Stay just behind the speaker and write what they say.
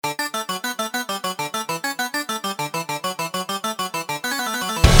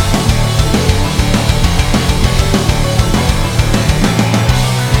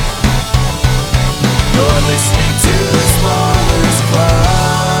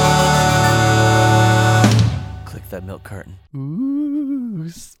curtain. Ooh,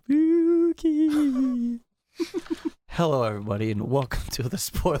 spooky. Hello, everybody, and welcome to the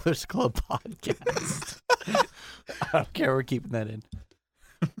Spoilers Club podcast. I don't care. We're keeping that in.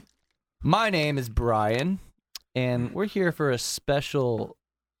 My name is Brian, and we're here for a special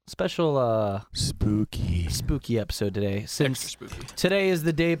spooky episode today. Since extra spooky. Today is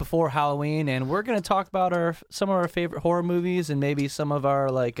the day before Halloween, and we're gonna talk about some of our favorite horror movies and maybe some of our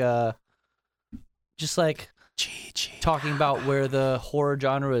talking about where the horror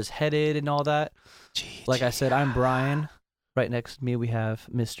genre is headed and all that. Like I said, I'm Brian. Right next to me, we have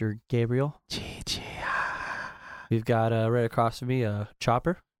Mr. Gabriel. We've got right across from me,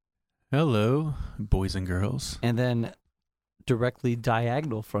 Chopper. Hello, boys and girls. And then directly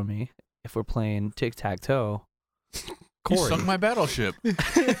diagonal from me, if we're playing tic-tac-toe, Corey. You sunk my battleship.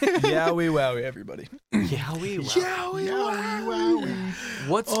 Yowie wowie, everybody. Yowie wowie.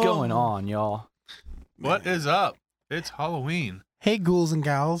 What's going on, y'all? What is up? It's Halloween. Hey, ghouls and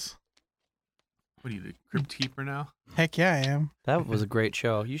gals. What are you, the Crypt Keeper now? Heck yeah, I am. That was a great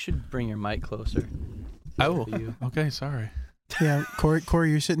show. You should bring your mic closer. Oh, For you. okay, sorry. Yeah, Corey,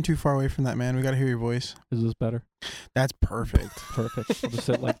 you're sitting too far away from that, man. We got to hear your voice. Is this better? That's perfect. Perfect. I'll just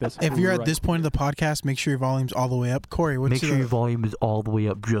sit like this. If you're at this point of the podcast, make sure your volume's all the way up. Corey, what's Make sure your volume is all the way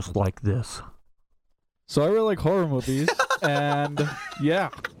up just like this. So I really like horror movies, and yeah.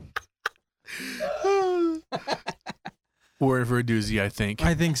 We're in for a doozy, I think.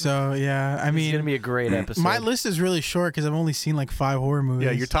 I think so, yeah. I It's mean, going to be a great episode. my list is really short because I've only seen like 5 horror movies.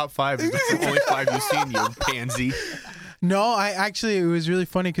 Yeah, your top 5 is the only 5 you've seen, you pansy. No, it was really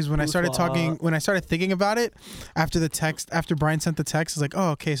funny because when I started thinking about it, after Brian sent the text, it's like,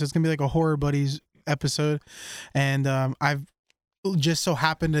 oh, okay, so it's gonna be like a Horror Buddies episode, and I've just so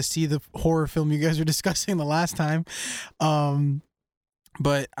happened to see the horror film you guys were discussing the last time,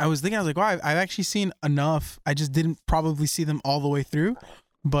 but I was thinking, I was like, wow, I've actually seen enough. I just didn't probably see them all the way through,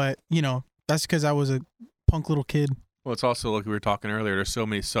 but that's because I was a punk little kid. Well, it's also like we were talking earlier. There's so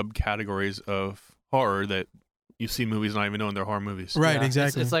many subcategories of horror that you see movies not even knowing they're horror movies. Right, Yeah,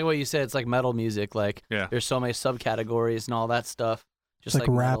 exactly. It's like what you said. It's like metal music. Like, Yeah. there's so many subcategories and all that stuff. Just Like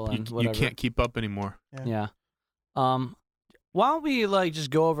rap. metal and You whatever. can't keep up anymore. Yeah. Why don't we just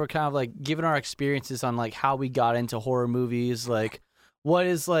go over kind of like giving our experiences on like how we got into horror movies, like what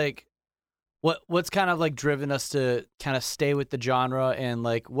is like what's kind of like driven us to kind of stay with the genre and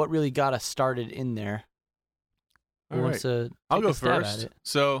like what really got us started in there. All Who right. wants to I'll take go a stab at first. it?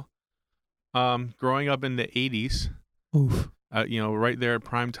 So, growing up in the 80s, Oof. right there at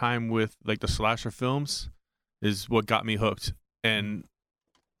prime time with like the slasher films is what got me hooked. And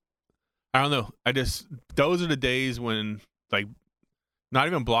I don't know, those are the days when like not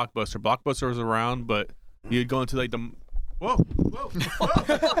even Blockbuster was around, but you'd go into like the whoa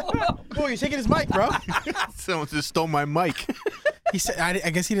Oh, you're taking his mic, bro. someone just stole my mic. He said, I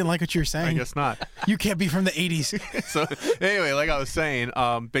guess he didn't like what you were saying. I guess not. You can't be from the 80s. So anyway, like I was saying,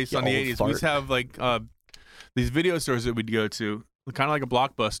 based You on the old 80s, we fart. used to have like these video stores that we'd go to, kind of like a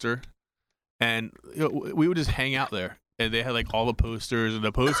Blockbuster, and we would just hang out there, and they had like all the posters, and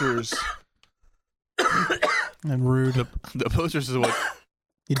the posters, And rude. the posters is what.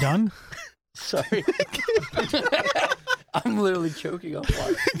 You done? Sorry. I'm literally choking on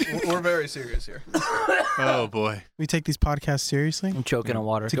water. We're very serious here. Oh boy, We take these podcasts seriously. I'm choking on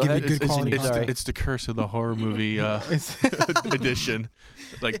water. To Go give you ahead. good quality it's, Sorry. it's the curse of the horror movie It's, edition,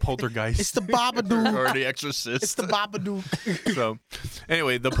 like Poltergeist. it's the Babadook. or The Exorcist. It's the Babadook. So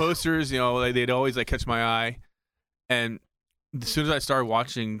anyway, the posters, they'd always like catch my eye, and as soon as I started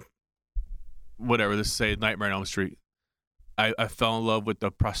watching whatever this say Nightmare on Elm Street, I fell in love with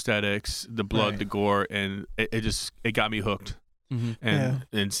the prosthetics, the blood, Right. the gore, and it got me hooked. Mhm.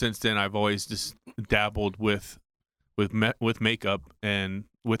 And since then I've always just dabbled with makeup and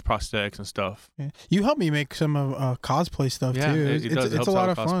with prosthetics and stuff. Yeah. You helped me make some of cosplay stuff Yeah, too. it does. It It's helps a lot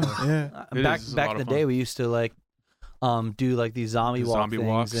out of with fun. cosplay. Yeah. It Back is. It's a back lot in of the day, fun. we used to like do like these zombie The walk zombie things,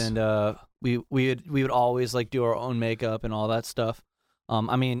 walks. and we would always like do our own makeup and all that stuff.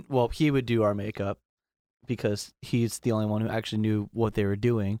 He would do our makeup because he's the only one who actually knew what they were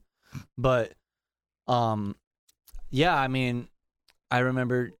doing. But yeah, I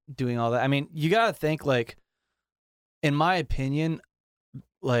remember doing all that. You gotta think, like, in my opinion,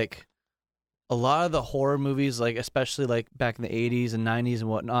 like a lot of the horror movies, like especially like back in the 80s and 90s and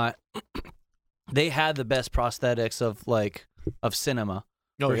whatnot, they had the best prosthetics of cinema.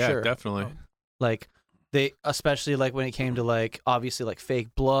 Oh for yeah, sure. definitely. Like they, especially like when it came to like obviously like fake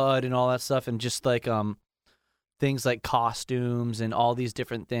blood and all that stuff, and just like things like costumes and all these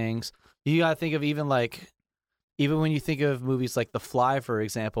different things. You gotta think of even like even when you think of movies like The Fly, for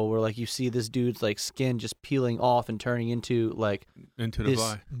example, where like you see this dude's like skin just peeling off and turning into like Into the this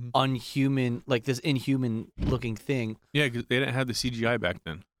Fly. unhuman, like this inhuman looking thing. Yeah, because they didn't have the CGI back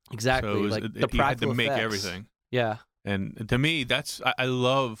then. Exactly, So it was, like the you had to practical make effects. everything. Yeah, And to me, I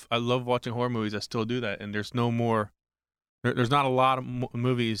love watching horror movies that still do that. And there's no more. There's not a lot of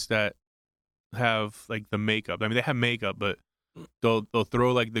movies that have like the makeup. I mean, they have makeup, but they'll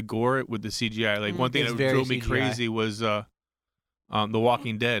throw like the gore with the CGI. Like one thing It's that very drove me CGI. crazy was The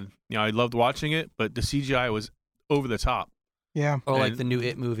Walking Dead. You know, I loved watching it, but the CGI was over the top. Yeah. or like And- the new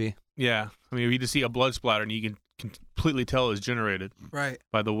It movie. Yeah, I mean, you just see a blood splatter and you can completely tell it's generated Right.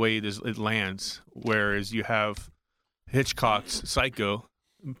 by the way it lands. Whereas you have Hitchcock's Psycho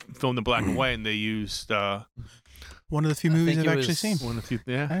filmed in black and white, and they used One of the few I movies think I've it actually was- seen. one of the few.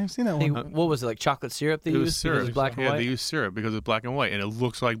 I Yeah, haven't seen that I think, one. what was it, like chocolate syrup they it was used because syrup. it's black and yeah, white? they used syrup because it's black and white, and it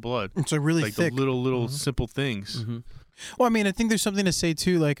looks like blood. It's like really Like thick. the little Mhm. simple things. Mm-hmm. Well, I mean, I think there's something to say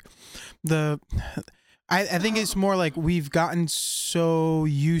too. Like I think it's more like we've gotten so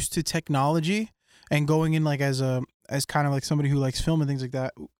used to technology and going in like as kind of like somebody who likes film and things like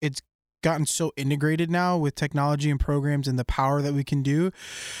that. It's gotten so integrated now with technology and programs and the power that we can do.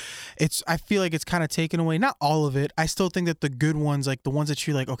 I feel like it's kind of taken away, not all of it. I still think that the good ones, like the ones that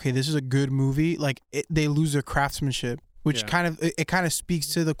you're like, okay, this is a good movie, like they lose their craftsmanship, which Yeah. kind of speaks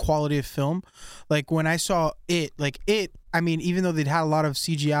to the quality of film. Like when I saw it, I mean, even though they'd had a lot of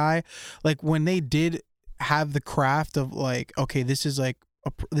CGI, like when they did have the craft of like, okay, this is like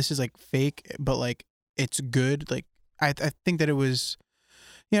fake, but like it's good. Like I think that it was,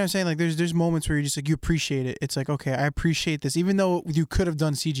 you know what I'm saying? Like there's moments where you're just like, you appreciate it. It's like, okay, I appreciate this, even though you could have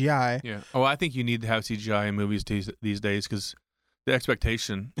done CGI. Yeah. Oh, I think you need to have CGI in movies these days because the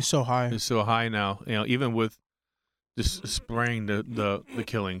expectation It's so high. is so high now. You know, even with just spraying the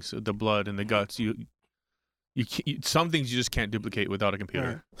killings, the blood and the guts, some things you just can't duplicate without a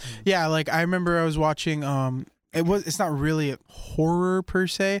computer. Yeah, like I remember I was watching it's not really a horror per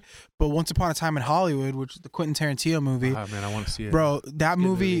se, but Once Upon a Time in Hollywood, which is the Quentin Tarantino movie. Ah, man, I want to see it. Bro, that Good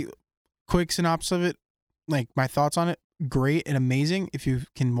movie, movie. quick synopsis of it, like my thoughts on it, great and amazing. If you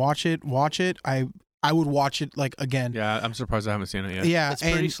can watch it. I would watch it like again. Yeah, I'm surprised I haven't seen it yet. Yeah, It's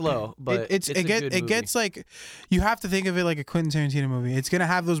pretty and slow, but it's a good it movie. gets like, you have to think of it like a Quentin Tarantino movie. It's gonna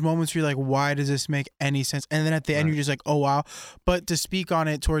have those moments where you're like, why does this make any sense? And then at the end, Right. you're just like, oh wow. But to speak on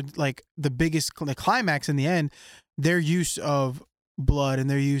it toward like the climax in the end, their use of blood and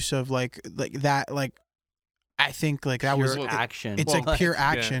their use of like that, like I think like that was pure action. it's Well, like pure Yeah,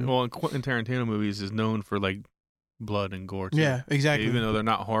 action. well, and Quentin Tarantino movies is known for like blood and gore. Too. Yeah, exactly. Even though they're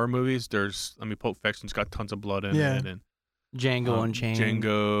not horror movies, Pulp Fiction's got tons of blood in Yeah. it, and Django Unchained.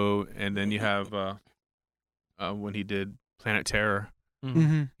 Django, and then you have when he did Planet Terror,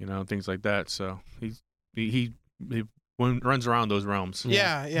 hmm you know, things like that. So he runs around those realms.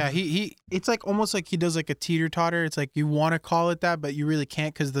 Yeah. He it's like almost like he does like a teeter totter. It's like you want to call it that, but you really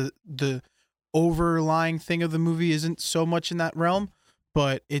can't because the overlying thing of the movie isn't so much in that realm.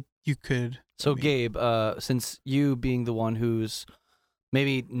 But you could. So I mean- Gabe, since you being the one who's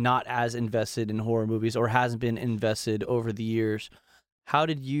maybe not as invested in horror movies or hasn't been invested over the years, how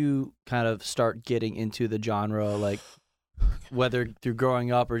did you kind of start getting into the genre, like whether through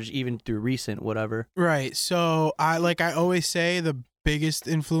growing up or just even through recent, whatever? Right. So I always say the biggest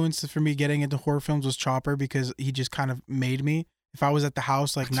influence for me getting into horror films was Chopper because he just kind of made me. If I was at the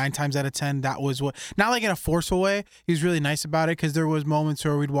house, like 9 times out of 10, that was what, not like in a forceful way. He was really nice about it because there was moments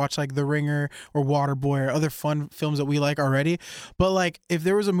where we'd watch like The Ringer or Waterboy or other fun films that we like already. But like if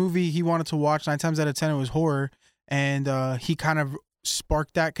there was a movie he wanted to watch 9 times out of 10, it was horror. And he kind of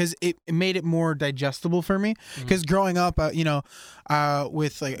sparked that because it made it more digestible for me. Because growing up,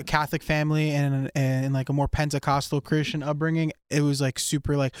 with like a Catholic family and like a more Pentecostal Christian upbringing, it was like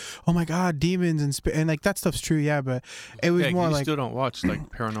super like, oh my God, demons and like that stuff's true, yeah. But it was Yeah, more you like still don't watch like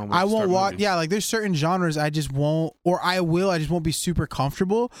paranormal. I won't watch. movies. Yeah, like there's certain genres I just won't, or I will. I just won't be super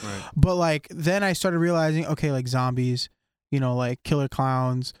comfortable. Right. But like then I started realizing, okay, like zombies, like killer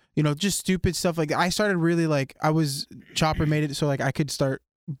clowns, just stupid stuff like that. I started really like Chopper made it so like I could start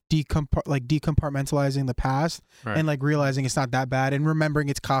decompartmentalizing the past Right. and like realizing it's not that bad and remembering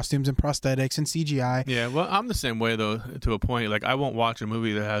its costumes and prosthetics and CGI. Yeah, well, I'm the same way though. To a point, like I won't watch a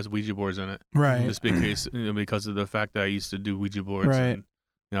movie that has Ouija boards in it, Right. just because of the fact that I used to do Ouija boards. Right. And,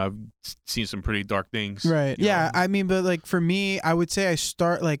 I've seen some pretty dark things. Right. you know. Yeah. I mean, but like for me, I would say I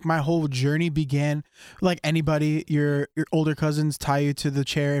start like my whole journey began like anybody. Your older cousins tie you to the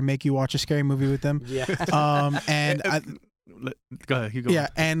chair and make you watch a scary movie with them. Yeah. And Go ahead. You go. Yeah,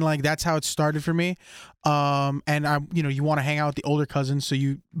 and like that's how it started for me. And I, you want to hang out with the older cousins, so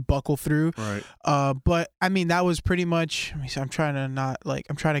you buckle through. Right. But I mean, that was pretty much. Let me see, I'm trying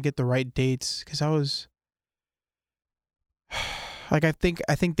to get the right dates because I was. Like I think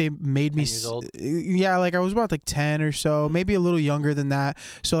they made me 10 years old? Yeah, like I was about like 10 or so, maybe a little younger than that.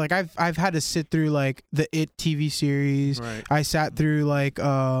 So like I've had to sit through like the It TV series. Right. I sat through like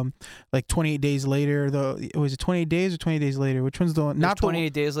 28 Days Later. Was it 28 Days or 20 Days Later? Which one's the one? Not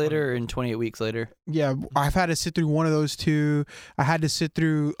 28 days later and 28 weeks later. Yeah, I've had to sit through one of those two. I had to sit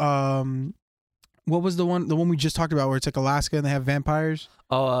through what was the one we just talked about where it's like Alaska and they have vampires?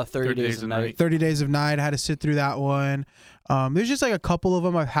 Oh, 30 Days of Night. 30 Days of Night. I had to sit through that one. There's just like a couple of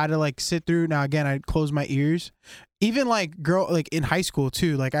them I've had to like sit through. Now again, I close my ears. Even like in high school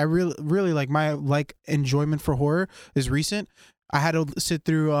too. Like I really like my like enjoyment for horror is recent. I had to sit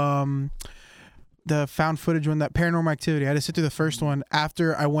through the found footage one, that Paranormal Activity. I had to sit through the first one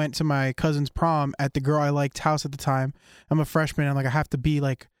after I went to my cousin's prom at the girl I liked house at the time. I'm a freshman. I'm like I have to be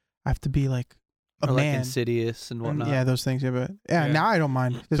like a or man. Like Insidious and whatnot. Yeah, those things. Yeah, but Yeah. now I don't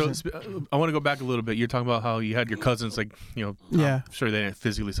mind. So I want to go back a little bit. You're talking about how you had your cousins, like, Yeah. I'm sure they didn't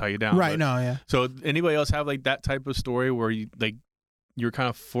physically tie you down. right. but- No. Yeah. So anybody else have like that type of story where you're kind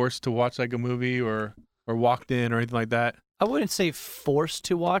of forced to watch like a movie or walked in or anything like that? I wouldn't say forced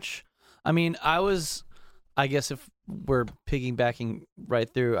to watch. I mean, I guess if we're piggybacking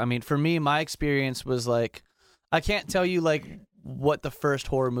right through, I mean, for me, my experience was like, I can't tell you like what the first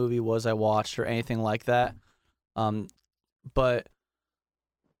horror movie was I watched or anything like that. But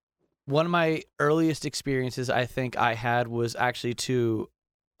one of my earliest experiences I think I had was actually to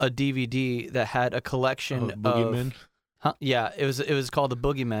a DVD that had a collection Boogeyman? Yeah, it was called The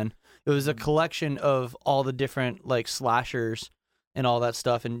Boogeyman. It was a collection of all the different like slashers and all that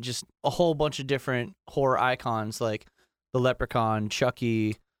stuff, and just a whole bunch of different horror icons like the Leprechaun,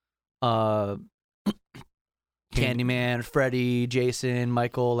 Chucky, Candyman, Freddy, Jason,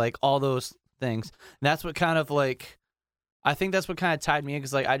 Michael, like all those things. And that's what kind of like, I think that's what kind of tied me in,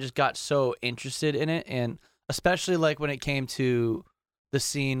 because like I just got so interested in it, and especially like when it came to the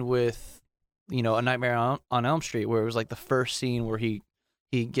scene with, A Nightmare on Elm Street, where it was like the first scene where he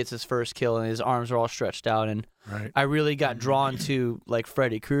gets his first kill and his arms are all stretched out, and Right. I really got drawn to like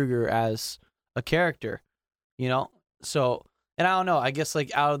Freddy Krueger as a character, So, and I don't know, I guess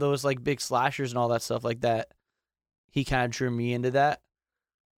like out of those like big slashers and all that stuff like that, he kind of drew me into that,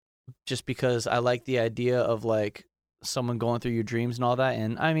 just because I like the idea of like someone going through your dreams and all that.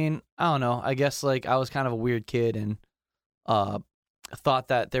 And I mean, I don't know, I guess like I was kind of a weird kid and thought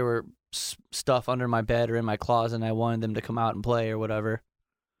that there were stuff under my bed or in my closet and I wanted them to come out and play or whatever.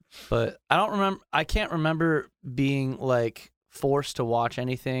 But I can't remember being like forced to watch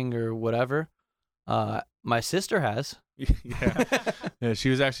anything or whatever. My sister has. Yeah, she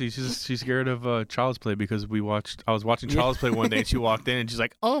was actually she's scared of Child's Play because I was watching Child's Play one day and she walked in and she's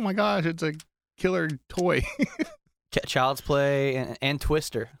like, "Oh my gosh, it's a killer toy." Child's Play and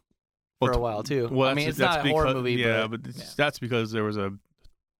Twister for a while too. Well, I mean, it's not a horror movie, yeah, but that's because there was a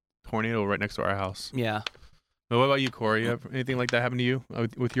tornado right next to our house. yeah. But what about you, Corey? You have anything like that happen to you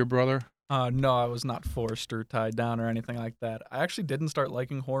with your brother? No, I was not forced or tied down or anything like that. I actually didn't start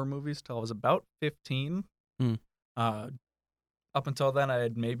liking horror movies till I was about 15. Up until then, I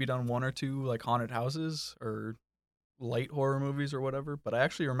had maybe done one or two like haunted houses or light horror movies or whatever. But I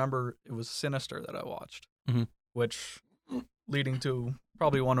actually remember it was Sinister that I watched, which leading to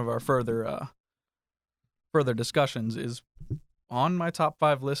probably one of our further discussions is on my top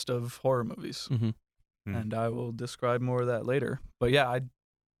 5 list of horror movies. And I will describe more of that later. But yeah, I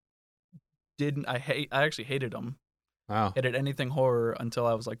actually hated them. Wow. Hated anything horror until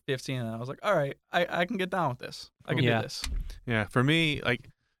I was like 15, and I was like, all right, I can get down with this. I can do this. Yeah, for me, like,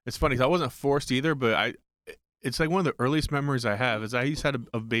 it's funny because I wasn't forced either, but it's like one of the earliest memories I have is I used to have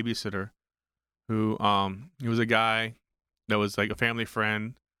a babysitter who, he was a guy that was like a family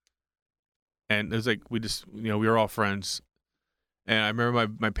friend, and it was like we just, we were all friends, and I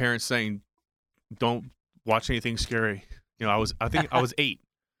remember my parents saying, "Don't watch anything scary." I think I was 8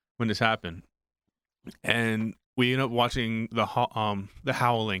 when this happened, and we ended up watching the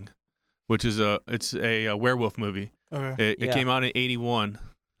Howling, which is a werewolf movie. Okay. It came out in 1981,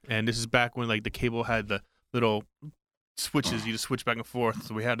 and this is back when like the cable had the little switches you just switch back and forth,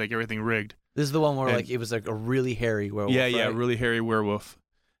 so we had like everything rigged. This is the one where like it was like a really hairy werewolf. Yeah, right? really hairy werewolf.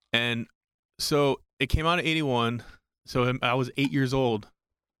 And so it came out in 1981, so I was 8 years old,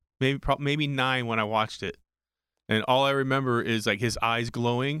 maybe 9 when I watched it, and all I remember is like his eyes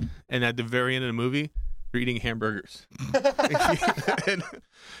glowing, and at the very end of the movie, they're eating hamburgers. And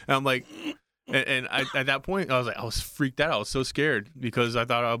I'm like, And at that point, I was freaked out. I was so scared because I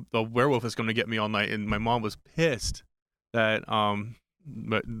thought the werewolf was going to get me all night, and my mom was pissed that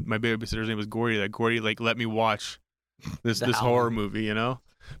but my babysitter's name was Gordy. That Gordy like let me watch this horror movie, you know.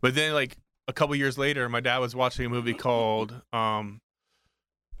 But then like a couple years later, my dad was watching a movie called The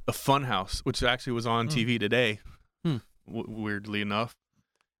Funhouse, which actually was on TV today, weirdly enough,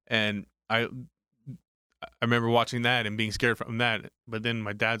 and I remember watching that and being scared from that. But then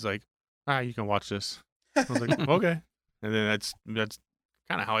my dad's like, you can watch this. I was like, okay. And then that's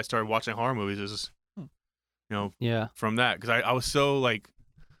kind of how I started watching horror movies is, from that. Because I was so like,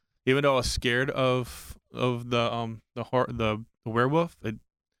 even though I was scared of the werewolf, there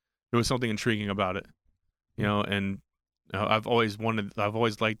was something intriguing about it, and I've always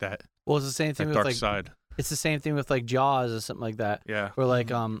liked that. Well, it's the same thing with dark like side. It's the same thing with like Jaws or something like that. Yeah. Where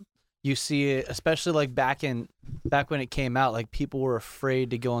like you see it, especially like back when it came out, like people were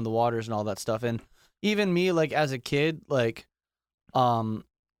afraid to go in the waters and all that stuff. And even me, like as a kid, like,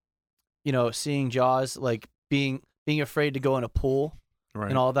 seeing Jaws, like being afraid to go in a pool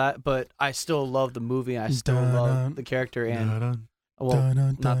and all that. But I still love the movie. And I still love the character. And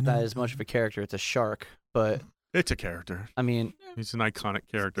not that as much of a character. It's a shark, but it's a character. I mean, he's an iconic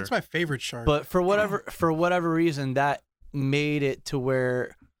character. It's my favorite shark. But for whatever reason, that made it to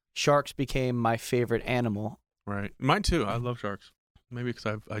where sharks became my favorite animal. Right. Mine too. I love sharks. Maybe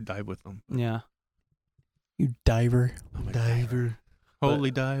because I dive with them. Yeah. You diver. I'm a diver.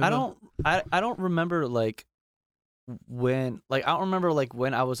 Holy diver. I don't remember like when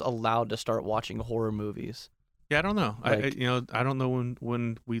I was allowed to start watching horror movies. Yeah, I don't know. Like, I don't know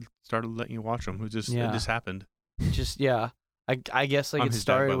when we started letting you watch them. It just happened. I guess like it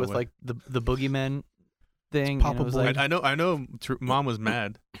started with like the Boogeyman thing. Papa was Boy. like, I know. Mom was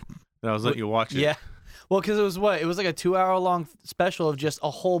mad that I was letting you watch it. Yeah. Well, because it was like a 2-hour long special of just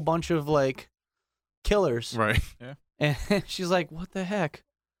a whole bunch of like killers. Right. Yeah. And she's like, "What the heck?"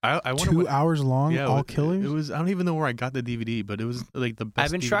 I wonder 2 hours long, all killers. It was. I don't even know where I got the DVD, but it was like the best.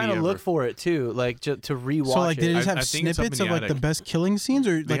 I've been DVD trying to ever. look for it too, like to rewatch. So like, did it just I have think it's up in snippets the of like the attic. best killing scenes,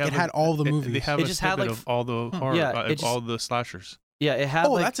 or like it had all the movies? They have It a just had, snippet like, of all the horror, all the slashers, Yeah, it had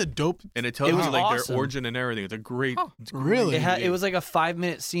like that's a dope. and it tells It you was like awesome. their origin and everything. It's a great. It's a great Really? DVD. it was like a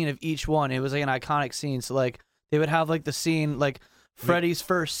 5-minute scene of each one. It was like an iconic scene. So like they would have like the scene, like Freddy's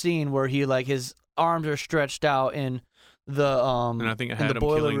first scene where he like his arms are stretched out in the And I think it in had the him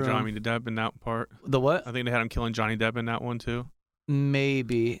boiler killing room. Johnny Depp in that part. The what? I think they had him killing Johnny Depp in that one too.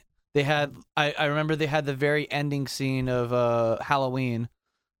 Maybe they had. I remember they had the very ending scene of Halloween,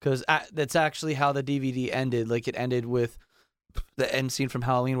 because that's actually how the DVD ended. Like it ended with the end scene from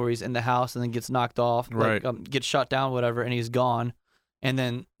Halloween where he's in the house and then gets knocked off, Right. like, gets shot down, whatever, and he's gone. And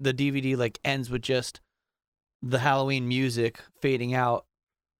then the DVD like ends with just the Halloween music fading out,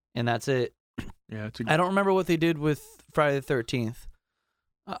 and that's it. Yeah, I don't remember what they did with Friday the 13th.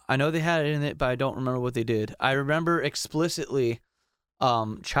 I know they had it in it, but I don't remember what they did. I remember explicitly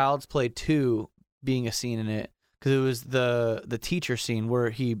Child's Play 2 being a scene in it, because it was the teacher scene where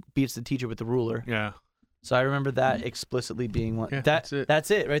he beats the teacher with the ruler. Yeah. So I remember that explicitly being one. Yeah, That's it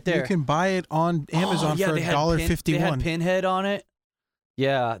right there. You can buy it on Amazon for they had $1.51. They had Pinhead on it.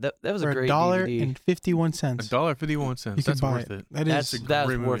 Yeah, that was a For great DVD. $1.51. $1.51. You can That's buy worth it. That That's is. that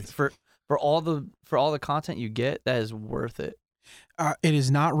was great worth movie. for all the content you get. That is worth it. It is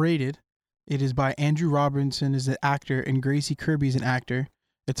not rated. It is by Andrew Robinson as an actor and Gracie Kirby is an actor.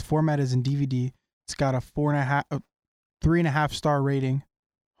 Its format is in DVD. It's got a 3.5 star rating,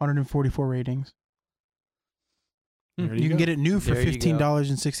 144 ratings. There You can go. get it new for There you go.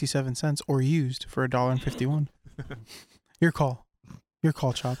 $15.67 or used for $1.51. Your call. Your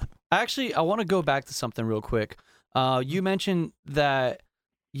call, Chop. Actually, I want to go back to something real quick. You mentioned that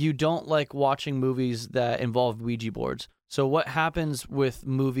you don't like watching movies that involve Ouija boards. So what happens with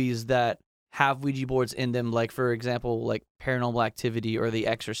movies that have Ouija boards in them, like, for example, like Paranormal Activity or The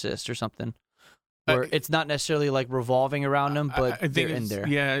Exorcist or something, where it's not necessarily like revolving around them, but I think they're in it's- there?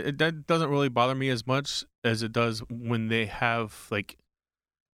 Yeah, that doesn't really bother me as much as it does when they have like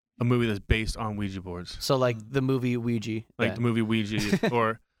a movie that's based on Ouija boards, So like the movie Ouija. like then. the movie Ouija,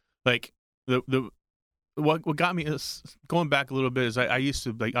 or like the what got me is, going back a little bit, is I used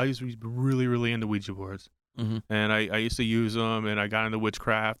to be really into Ouija boards, Mhm. and I used to use them, and I got into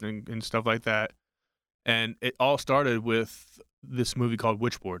witchcraft and stuff like that, and it all started with this movie called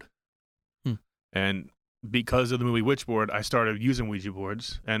Witchboard. And because of the movie Witchboard, I started using Ouija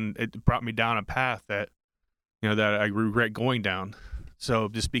boards, and it brought me down a path that I regret going down. So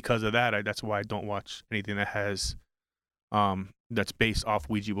just because of that, that's why I don't watch anything that has that's based off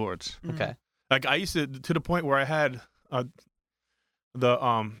Ouija boards. Okay. Like I used to the point where I had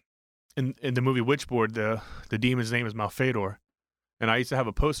the in the movie Witchboard, the demon's name is Malfador, and I used to have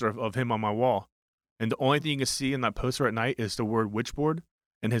a poster of him on my wall, and the only thing you can see in that poster at night is the word Witchboard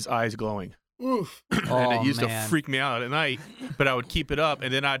and his eyes glowing. Oof. And it used to man. freak me out at night, but I would keep it up,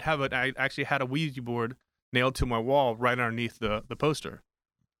 and then I actually had a Ouija board nailed to my wall right underneath the poster,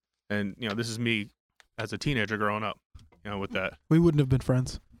 and this is me as a teenager growing up, with that. We wouldn't have been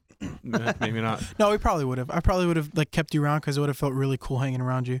friends. Maybe not. No, we probably would have. I probably would have like kept you around because it would have felt really cool hanging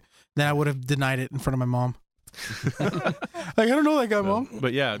around you. Then I would have denied it in front of my mom. Like, I don't know that guy, Mom.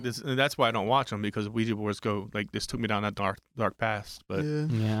 But yeah, that's why I don't watch them, because Ouija boards this took me down that dark past. But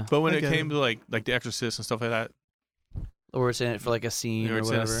Yeah. but when I it get came it. to like The Exorcist and stuff like that, Or it's in it for like a scene or it's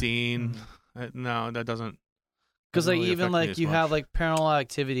in a whatever. scene. No, that doesn't. Because doesn't like really even affect me like as you much. have like Paranormal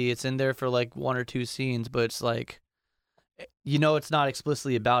Activity, it's in there for like 1 or 2 scenes, but it's like, it's not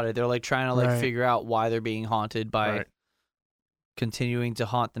explicitly about it. They're like trying to like Right. figure out why they're being haunted by Right. continuing to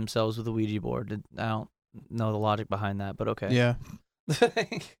haunt themselves with a Ouija board. And I don't know the logic behind that, but okay. Yeah.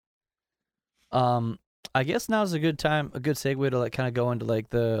 I guess now's a good segue to like kind of go into like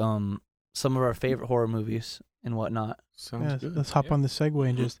the some of our favorite horror movies and whatnot. Sounds Yeah, good. let's hop Yeah. on the Segway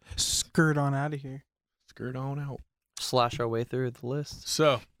and just skirt on out of here. Skirt on out. Slash our way through the list.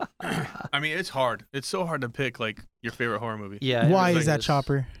 So, I mean, it's hard. It's so hard to pick like your favorite horror movie. Yeah. Why it is really that,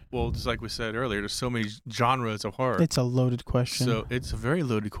 Chopper? Well, just like we said earlier, there's so many genres of horror. It's a loaded question. So it's a very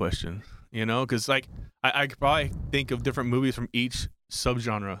loaded question, because like I could probably think of different movies from each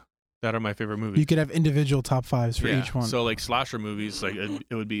subgenre that are my favorite movies. you could have individual top 5s for each one. So like slasher movies, like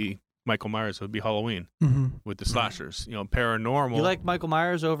it would be Michael Myers. It would be Halloween hmm with the slashers. Paranormal. You like Michael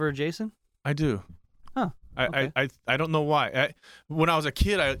Myers over Jason? I do. Huh. I don't know why. When I was a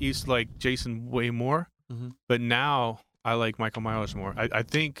kid, I used to like Jason way more, Mhm. but now I like Michael Myers more. I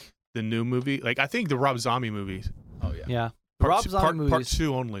think the new movie, I think the Rob Zombie movies. Oh yeah. Yeah. Part Rob two- Zombie part movies.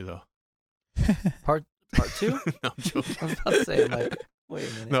 2 only though. Part 2? No, I'm joking. I was about to say, like, wait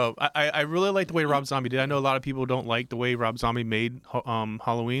a minute. No, I really like the way Rob Zombie did. I know a lot of people don't like the way Rob Zombie made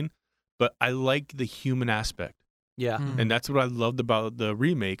Halloween, but I like the human aspect, Yeah. Mm. and that's what I loved about the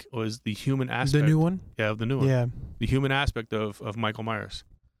remake was the human aspect. The new one? Yeah, the new one. Yeah. The human aspect of Michael Myers.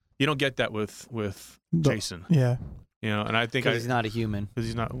 You don't get that with The- Jason, Yeah. and I think Because he's not a human because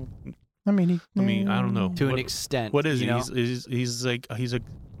he's not. I mean, I don't know. to an What- extent. What is he? you know? He's a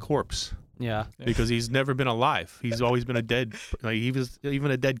corpse Yeah. because he's never been alive. He's always been a dead. Like he was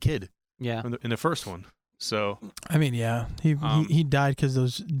even a dead kid Yeah. in the first one. So I mean, yeah. He died because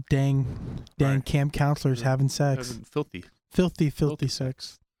those dang Right. camp counselors Yeah. having sex. that's filthy. Filthy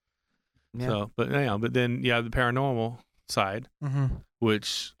sex. Yeah. So, but then you have the paranormal side, Mm-hmm.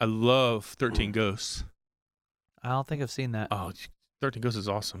 which I love. 13 Ghosts. I don't think I've seen that. Oh, 13 Ghosts is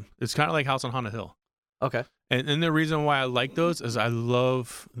awesome. It's kind of like House on Haunted Hill. Okay. And the reason why I like those is I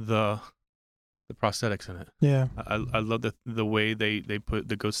love the prosthetics in it. Yeah. I love the way they put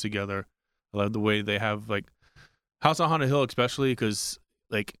the ghosts together. I love the way they have like House on Haunted Hill, especially because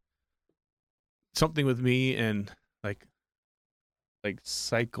like something with me and like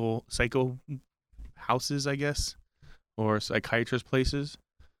psycho houses, I guess, or psychiatrist places,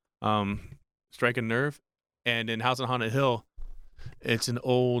 strike a nerve. And in House on Haunted Hill, it's an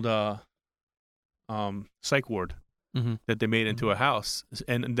old psych ward Mm-hmm. that they made into a house,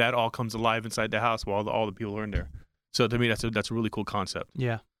 and that all comes alive inside the house while all the people are in there. So to me, that's a really cool concept,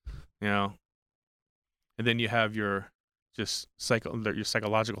 Yeah. And then you have your just your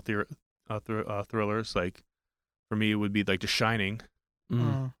psychological thrillers. Like for me, it would be like The Shining.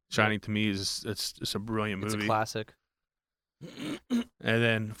 Mm. Shining to me is it's a brilliant It's movie. a classic. And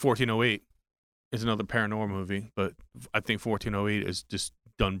then 1408 is another paranormal movie, but I think 1408 is just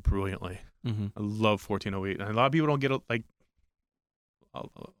done brilliantly. Mm-hmm. I love 1408, and a lot of people don't get like a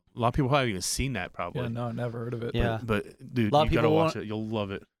lot of people haven't even seen that probably. Yeah, no, I never heard of it. Yeah. But dude, A lot of you gotta people watch want- it. You'll love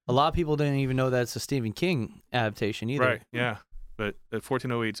it. A lot of people didn't even know that's a Stephen King adaptation either. Right? Yeah. But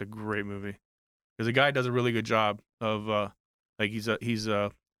 1408 is a great movie because the guy does a really good job of like he's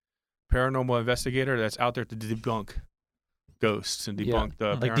a paranormal investigator that's out there to debunk ghosts and Yeah. debunk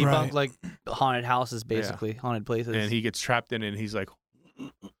the Like paranormal. Right. debunk like haunted houses, basically haunted places. And he gets trapped in it, and he's like,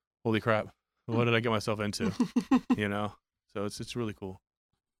 "Holy crap! What did I get myself into?" So it's really cool.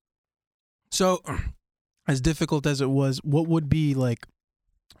 So, as difficult as it was, what would be like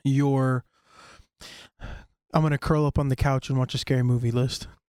your I'm gonna curl up on the couch and watch a scary movie list?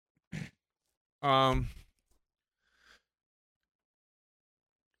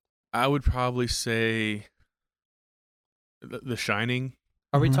 I would probably say The Shining.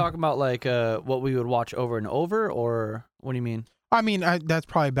 Are we Mhm. talking about like what we would watch over and over, or what do you mean? I mean, that's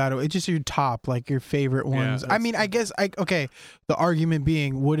probably bad. It's just your top, like your favorite ones. I mean, I guess, okay. The argument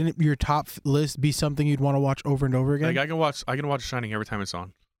being, wouldn't your top list be something you'd want to watch over and over again? Like I can watch Shining every time it's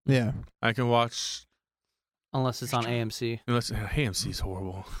on. Yeah. I can watch unless it's on AMC. Unless AMC's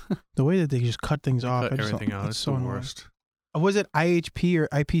horrible. The way that they just cut things off. Cut everything out. It's so the worst. Was it IHP or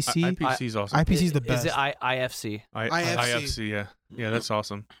IPC? IPC's awesome. IPC's the best. Is it IFC? IFC, yeah. Yeah, that's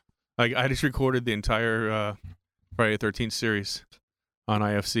awesome. Like I just recorded the entire Friday the 13th series on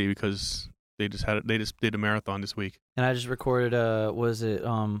IFC because they just did a marathon this week. And I just recorded was it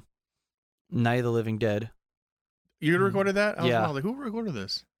Night of the Living Dead. You recorded that? I Yeah. was like, who recorded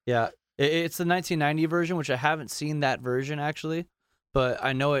this? Yeah. It's the 1990 version, which I haven't seen that version actually, but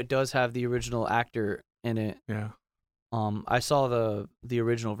I know it does have the original actor in it. Yeah. I saw the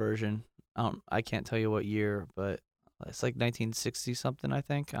original version. I can't tell you what year, but it's like 1960 something, I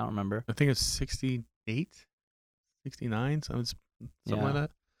think. I don't remember. I think it's 68, 69, something Yeah. like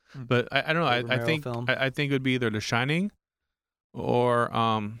that. But I don't know. I think film. I think it would be either The Shining or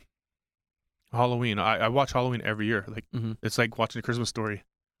Halloween. I watch Halloween every year. Like it's like watching A Christmas Story.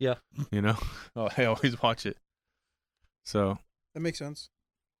 Yeah. You know, I always watch it. So that makes sense.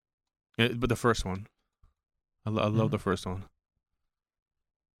 but the first one, I love the first one.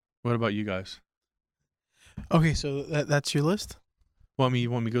 What about you guys? Okay, so that's your list? Well, I mean,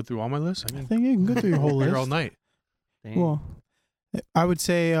 you want me to go through all my lists? I think you can go through your whole list. Here all night. Dang. Well, I would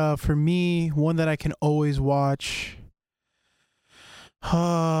say for me, one that I can always watch.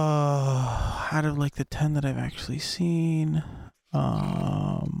 Out of like the 10 that I've actually seen,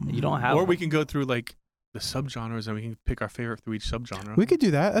 you don't have. Or we can go through like the subgenres and we can pick our favorite through each subgenre. We could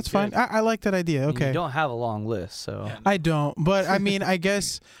do that. That's fine. I like that idea. Okay. You don't have a long list, so. I don't, but I mean, I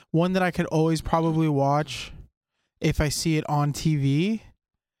guess one that I could always probably watch if I see it on TV.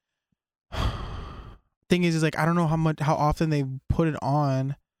 Thing is like I don't know how often they put it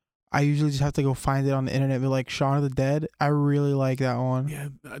on. I usually just have to go find it on the internet. But like Shaun of the Dead, I really like that one. Yeah,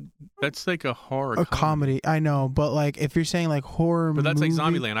 that's like a horror. A comedy. I know, but like if you're saying like horror, but that's movie,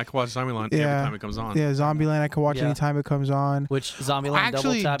 like Zombieland. I can watch Zombieland every time it comes on. Yeah, Zombieland I can watch anytime it comes on. Which Zombieland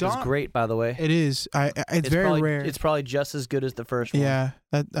Double Tap is great, by the way. It is. It's very probably, rare. It's probably just as good as the first one. Yeah,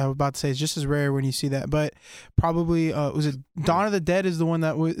 that I was about to say it's just as rare when you see that. But probably was it Dawn of the Dead is the one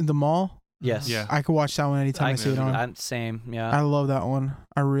that was in the mall. Yes. Yeah. I could watch that one anytime I see it on. Same. Yeah. I love that one.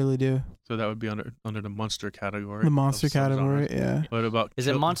 I really do. So that would be under the monster category. The monster category, yeah. What about? Is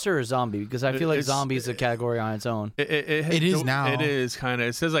it monster or zombie? Because I feel like zombie is a category on its own. It is now. It is kind of.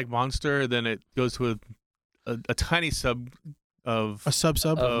 It says like monster, then it goes to a tiny sub of a sub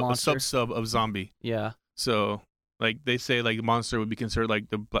of zombie. Yeah. So like they say like monster would be considered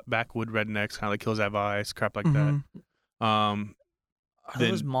like the backwood rednecks, kind of like Kills Have Eyes, crap like that. Are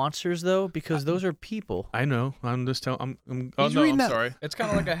those monsters though? Because those are people. I know. I'm just telling. I'm sorry. It's kind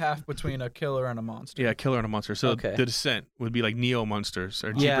of like a half between a killer and a monster. Yeah, a killer and a monster. So The Descent would be like Neo monsters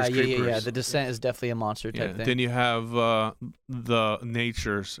or yeah, Jeepers Creepers. Yeah. The Descent is definitely a monster type thing. Then you have the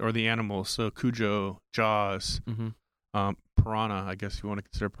natures or the animals. So Cujo, Jaws, Piranha. I guess you want to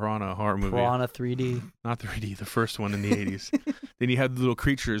consider Piranha a horror movie. Piranha 3D. Not 3D. The first one in the 80s. Then you have the little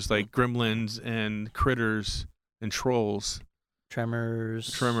creatures like gremlins and critters and trolls.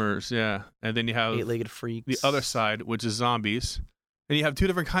 Tremors, yeah. And then you have Eight-Legged Freaks. The other side, which is zombies. And you have two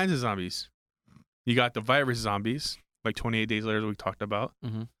different kinds of zombies. You got the virus zombies, like 28 Days Later that we talked about.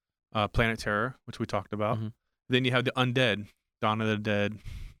 Planet Terror, which we talked about. Then you have the undead, Dawn of the Dead,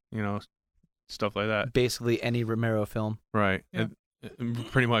 stuff like that. Basically any Romero film. Right. Yeah.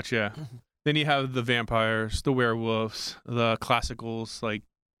 And pretty much, yeah. Then you have the vampires, the werewolves, the classicals like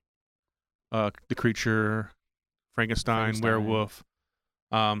The Creature, Frankenstein, werewolf.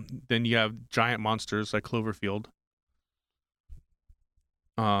 Then you have giant monsters like Cloverfield.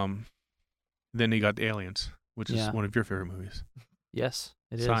 Then you got the Aliens, which is one of your favorite movies. Yes,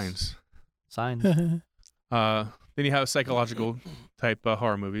 it is. Signs. Then you have psychological type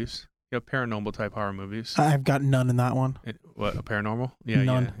horror movies. You have paranormal type horror movies. I've got none in that one. What, a paranormal? Yeah,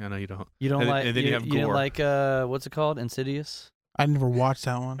 none. Yeah, no, you don't. You don't like. And then you have gore. You didn't like what's it called? Insidious. I never watched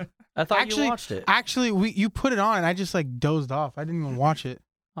that one. I thought you watched it. Actually, you put it on and I just like dozed off. I didn't even watch it.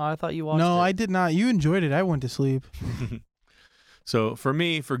 Oh, I thought you watched it. No, I did not. You enjoyed it. I went to sleep. So for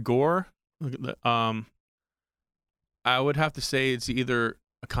me, for gore, I would have to say it's either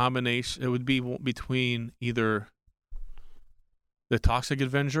a combination. It would be between either The Toxic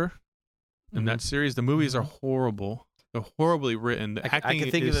Avenger in that series. The movies are horrible. They're horribly written. The acting I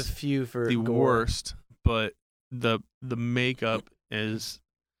can think is of a few for the gore. worst, but the makeup is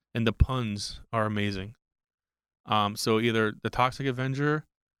and the puns are amazing. So either The Toxic Avenger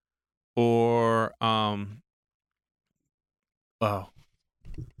or what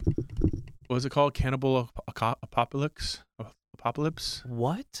was it called? Cannibal Apocalypse? Apocalypse?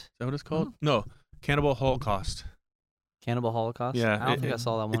 What? Is that what it's called? No, Cannibal Holocaust. Cannibal Holocaust? Yeah, I don't think I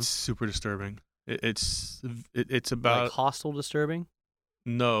saw that one. It's super disturbing. It's about like hostile disturbing?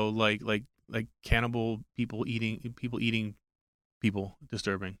 no, like cannibal people eating people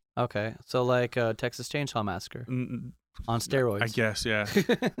disturbing. Okay. So like Texas Chainsaw Massacre on steroids. I guess, yeah.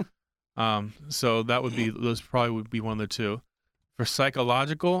 So that would be those probably would be one of the two. For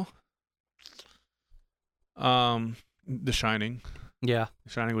psychological, The Shining. Yeah. The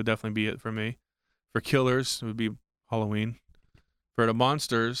Shining would definitely be it for me. For killers, it would be Halloween. For the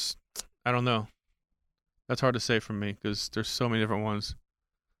monsters, I don't know. That's hard to say for me because there's so many different ones.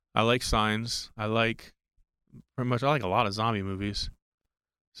 I like Signs. I like a lot of zombie movies.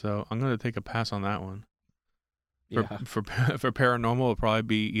 So I'm gonna take a pass on that one. Yeah. For paranormal, it'll probably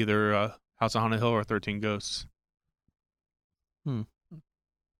be either House on Haunted Hill or 13 Ghosts.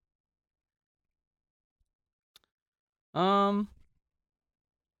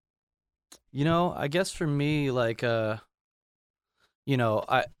 I guess for me, like, I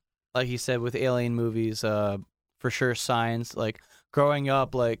like you said with alien movies, for sure Signs. Like growing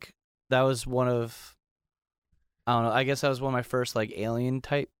up, like that was one of, I don't know. I guess that was one of my first like alien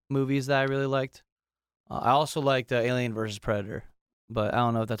type movies that I really liked. I also liked Alien versus Predator, but I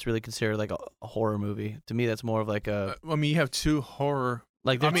don't know if that's really considered like a horror movie. To me, that's more of like a. I mean, you have two horror.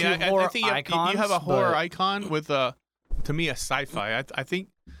 Like they're two horror I think icons. you have a horror but- icon with to me a sci-fi. I think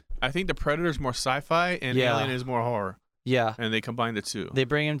the Predator's more sci-fi and Yeah. Alien is more horror, Yeah. and they combine the two. They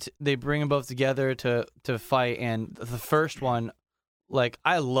bring them both together to fight, and the first one, like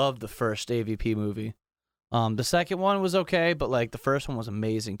I love the first AVP movie. The second one was okay, but like the first one was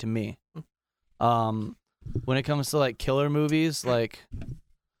amazing to me. When it comes to like killer movies, like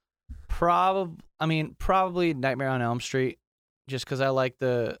probably Nightmare on Elm Street, just because I like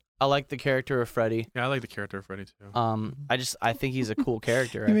the character of Freddy. Yeah, I like the character of Freddy too. I think he's a cool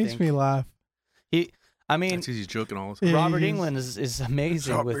character. He makes me laugh. I mean, That's 'cause he's joking all the time. Yeah, Robert he is. Englund is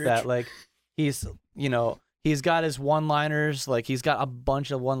amazing Sup, with bitch? that. Like he's got his one-liners. Like he's got a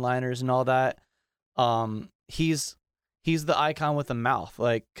bunch of one-liners and all that. He's the icon with the mouth.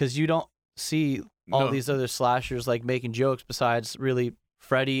 Like because you don't see all No. these other slashers like making jokes besides really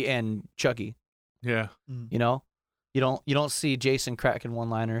Freddy and Chucky. Yeah. You know, you don't see Jason cracking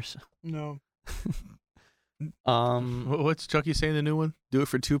one-liners. No. What's Chucky saying in the new one? Do it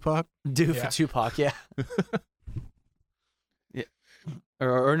for Tupac? Do Yeah. for Tupac, yeah. Yeah.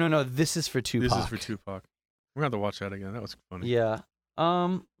 Or no, this is for Tupac. This is for Tupac. We're gonna have to watch that again. That was funny. Yeah.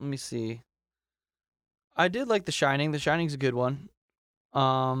 Let me see. I did like The Shining. The Shining's a good one.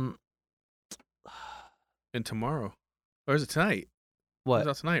 And tomorrow, or is it tonight? What? It's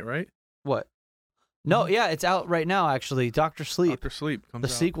out tonight, right? What? No, yeah, it's out right now. Actually, Doctor Sleep, Dr. Sleep comes the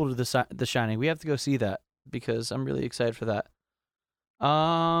out. sequel to The Shining. We have to go see that because I'm really excited for that.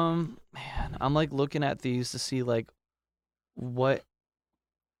 Man, I'm like looking at these to see like what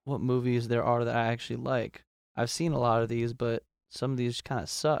movies there are that I actually like. I've seen a lot of these, but some of these kind of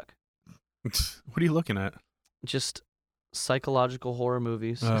suck. What are you looking at? Just psychological horror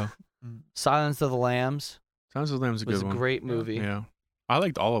movies. Oh, Silence of the Lambs Silence of the Lambs is a was good a one. great movie. Yeah, I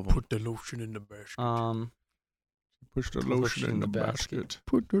liked all of them. Put the lotion in the basket. Push the lotion in the basket.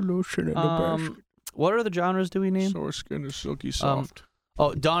 Put the lotion in What other genres do we name? Sore skin is silky soft.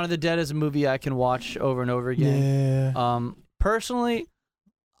 Oh, Dawn of the Dead is a movie I can watch over and over again. Yeah. Personally,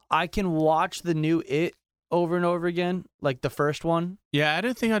 I can watch the new It over and over again, like the first one. Yeah, I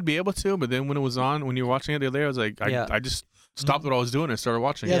didn't think I'd be able to, but then when it was on, when you were watching it the other day, I was like, Yeah. I just stopped what I was doing and started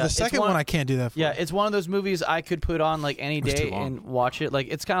watching Yeah, it. the it's second one- one I can't do that for. Yeah, it's one of those movies I could put on like any It's too day long. and watch it. Like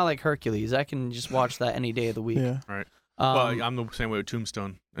it's kind of like Hercules. I can just watch that any day of the week. Yeah. Well, I'm the same way with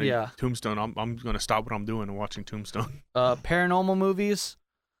Tombstone. Yeah. Tombstone. I'm gonna stop what I'm doing and watching Tombstone. Paranormal movies,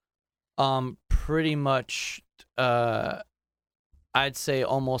 pretty much. I'd say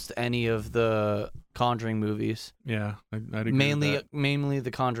almost any of the Conjuring movies. Yeah, I'd agree with that. Mainly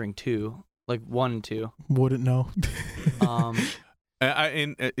the Conjuring 2, like 1 and 2. Wouldn't know.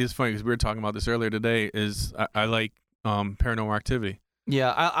 And it's funny because we were talking about this earlier today. I like Paranormal Activity.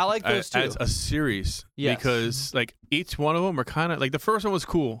 Yeah, I like those too. as a series. Yes. Because like each one of them are kind of like the first one was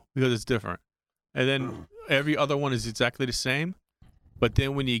cool because it's different, and then every other one is exactly the same. But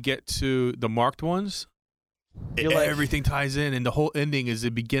then when you get to the marked ones, You're like- everything ties in, and the whole ending is the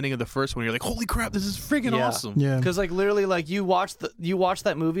beginning of the first one. You're like, holy crap, this is freaking Yeah. awesome. Yeah. Because like literally, like you watch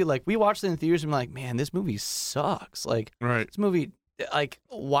that movie. Like we watched it in theaters, and I'm like, man, this movie sucks. Like Right. this movie, like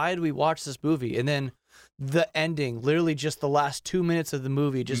why did we watch this movie? And then the ending, literally just the last 2 minutes of the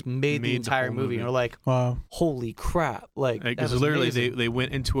movie, just made the entire whole movie. And you're like, Wow. holy crap! Like that Because was literally amazing. they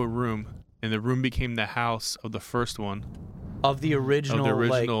went into a room, and the room became the house of the first one, of the original,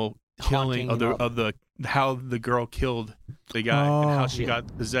 killing haunting of the how the girl killed the guy and how she Yeah.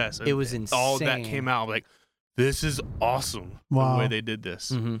 got possessed. It was All that insane. came out like, this is awesome. Wow. The way they did this.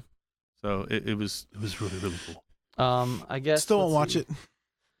 hmm So it was really, really cool. I guess Still won't let's watch see. it.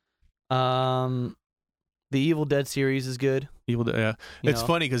 The Evil Dead series is good. Evil Dead. Yeah, you it's know.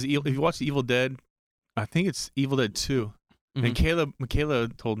 funny because if you watch Evil Dead, I think it's Evil Dead 2. And Michaela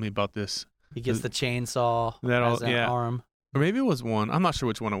told me about this. He gets the chainsaw as an arm. Or maybe it was one. I'm not sure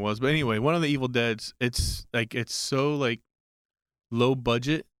which one it was. But anyway, one of the Evil Deads, it's so like low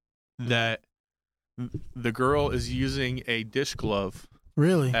budget that the girl is using a dish glove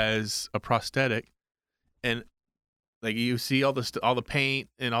Really? as a prosthetic, and like you see all the paint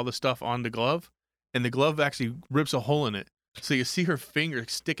and all the stuff on the glove, and the glove actually rips a hole in it. So you see her finger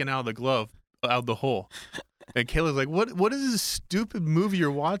sticking out of the glove, out of the hole. And Kayla's like, "What is this stupid movie you're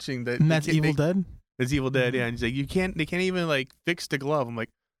watching?" And that's Evil Dead? It's Evil Dead, yeah. And he's like, they can't even like fix the glove. I'm like,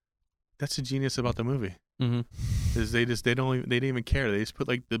 that's the genius about the movie. Mm-hmm. Is they didn't even care. They just put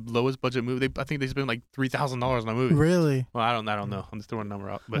like the lowest budget movie. I think they spent like $3,000 on a movie. Really? Well, I don't know. I'm just throwing a number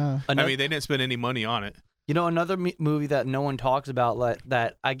out, but Uh, I mean, they didn't spend any money on it. You know, another movie that no one talks about,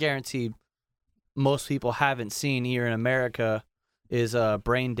 that I guarantee most people haven't seen here in America, is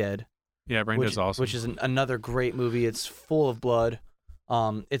Brain Dead. Yeah, Brain Dead's awesome. Which is another great movie. It's full of blood.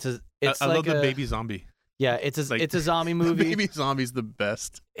 It's I like love the baby zombie. Yeah, it's a zombie The movie. baby zombie's the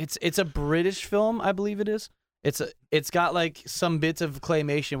best. It's a British film, I believe it is. It's got like some bits of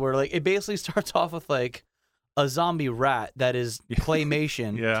claymation where like it basically starts off with like a zombie rat that is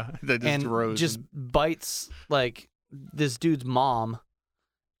claymation. Yeah, that just and grows. just bites like this dude's mom,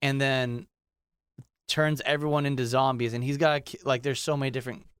 and then turns everyone into zombies. And he's got like there's so many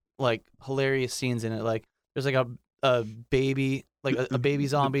different like hilarious scenes in it. Like there's like a baby, like a baby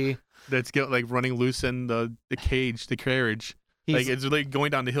zombie that's like running loose in the cage, the carriage. Like it's like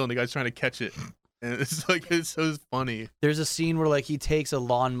going down the hill and the guy's trying to catch it. And it's so funny. There's a scene where like he takes a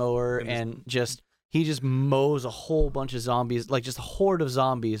lawnmower and he just mows a whole bunch of zombies, like just a horde of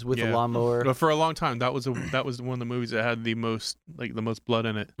zombies with a lawnmower. But for a long time, that was one of the movies that had the most blood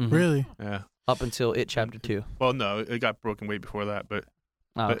in it. Mm-hmm. Really? Yeah. Up until It Chapter 2. Well, no, it got broken way before that, but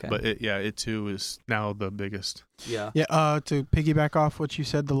okay. but It 2 is now the biggest. Yeah. Yeah. To piggyback off what you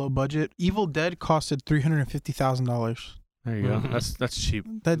said, the low budget, Evil Dead costed $350,000. There you go. That's cheap.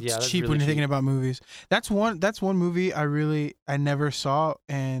 That's that's cheap really when you're cheap. thinking about movies. That's one movie I never saw,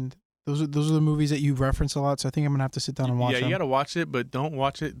 and those are the movies that you reference a lot. So I think I'm gonna have to sit down and watch them. You gotta watch it, but don't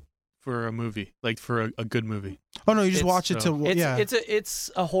watch it for a movie, like for a good movie. Oh no, you just watch it to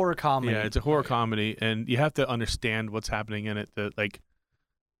It's a horror comedy. Yeah, it's a horror comedy, and you have to understand what's happening in it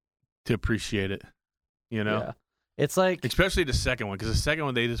to appreciate it. You know, Yeah. It's like especially the second one, because the second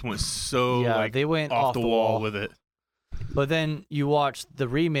one they just went so they went off the wall with it. But then you watch the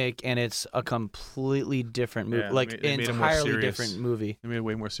remake and it's a completely different movie, Yeah, like they made it more entirely serious. different movie. They made it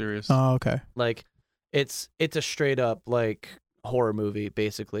way more serious. Oh, okay. Like it's a straight up like horror movie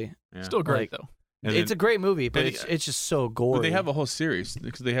basically. Yeah. Still great Like, though. And it's then- a great movie, but and it's just so gory. But they have a whole series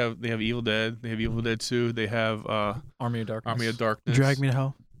because they have Evil Dead, they have Evil Dead 2, they have Army of Darkness. Army of Darkness. Drag Me to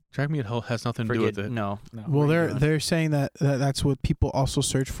Hell. Drag Me to Hell has nothing to do with it. No. Well, they're saying that that's what people also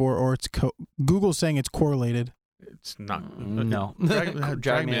search for, or it's Google's saying it's correlated. It's not. No.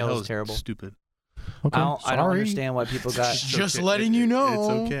 Drag Me to Hell is terrible. Stupid. Okay, I don't sorry. understand why people got Just okay. letting you know.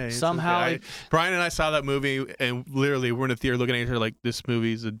 It's okay. It's Somehow okay. it- Brian and I saw that movie, and literally we're in the theater looking at each other like, this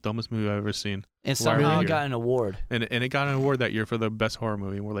movie is the dumbest movie I've ever seen. and Why are we somehow it here? got an award. And it got an award that year for the best horror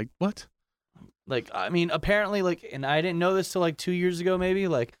movie. And we're like, what? Like I mean, apparently, like, and I didn't know this till like 2 years ago, maybe.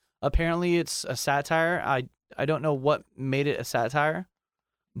 Like, apparently, it's a satire. I don't know what made it a satire,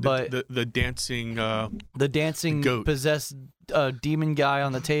 but The dancing. the dancing goat. possessed demon guy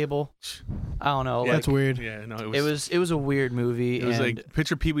on the table. I don't know. Yeah, like, That's weird. Yeah, no, it was a weird movie. It was and like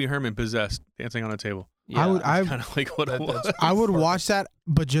picture Pee Wee Herman possessed, dancing on a table. yeah, Kind of like what it was. I would watch that,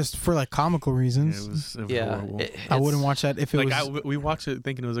 but just for like comical Yeah, reasons. it was yeah. horrible. I wouldn't watch that if it was. We watched it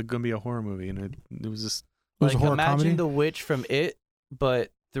thinking it was going to be a horror movie, and it was just. It was like a horror imagine comedy. the witch from It,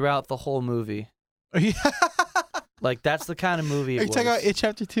 but throughout the whole movie. Like that's the kind of movie Are it you talking was. about It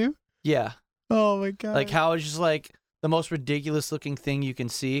Chapter 2? Yeah. Oh my god! Like how it's just like the most ridiculous looking thing you can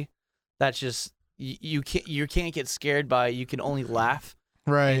see. That's just you can't get scared by it. You can only laugh.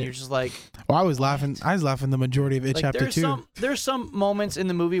 And you're right? just like Well, I was laughing the majority of It like Chapter there's 2. there's some moments in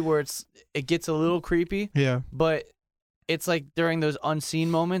the movie where it gets a little creepy, Yeah. but it's like during those unseen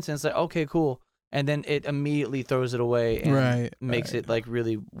moments and it's like okay, cool. and then it immediately throws it away and makes it like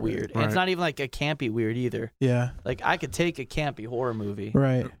really weird. And it's not even like a campy weird either. Yeah. Like I could take a campy horror movie.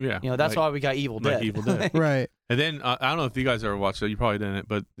 Right. Yeah. You know, that's why we got Evil Dead. Like Evil Dead. Right. And then I don't know if you guys ever watched it. You probably didn't,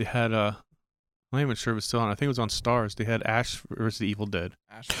 but they had I'm not even sure if it's still on. I think it was on Stars. They had Ash vs. the Evil Dead.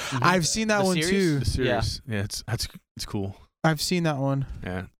 I've seen that The one series? too. The series. Yeah, it's cool. I've seen that one.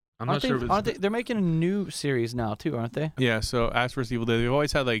 Yeah. I'm not sure if Aren't it's... they're making a new series now too, aren't they? Yeah, so Ash vs. Evil Dead, they've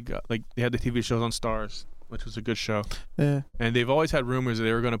always had like they had the TV shows on Stars, which was a good show. Yeah. And they've always had rumors that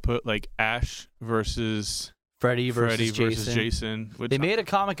they were going to put like Ash versus Freddy versus Jason. Which They made a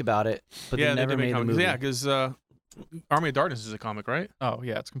comic about it, but they never made a movie. Yeah, because Army of Darkness is a comic, right? Oh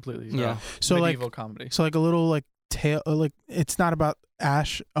yeah, it's completely So medieval like comedy. So like a little like tale, like it's not about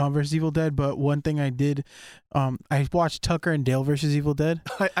Ash versus Evil Dead, but one thing I did, I watched Tucker and Dale versus Evil Dead.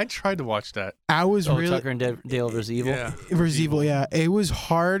 I tried to watch that. I was really Tucker and Dale versus Evil. Yeah. versus Evil. Yeah, it was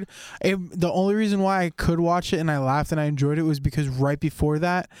hard. The only reason why I could watch it and I laughed and I enjoyed it was because right before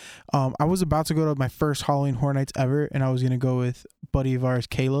that, I was about to go to my first Halloween Horror Nights ever, and I was gonna go with buddy of ours,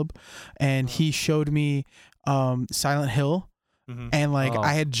 Caleb, and he showed me Silent Hill. And like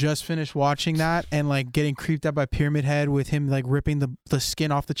I had just finished watching that and like getting creeped out by Pyramid Head with him like ripping the skin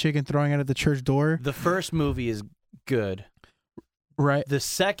off the chick and throwing it at the church door. The first movie is good. Right. The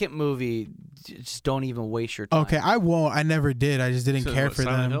second movie, just don't even waste your time. Okay, I won't. I never did. I just didn't care for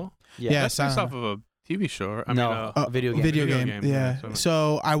Silent them. Hill? Yeah, That's based Silent off of a TV show. Video game. Video game. Yeah.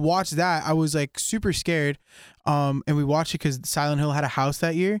 So I watched that. I was like super scared. And we watched it because Silent Hill had a house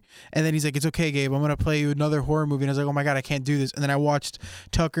that year. And then he's like, "It's okay, Gabe. I'm gonna play you another horror movie." And I was like, "Oh my god, I can't do this." And then I watched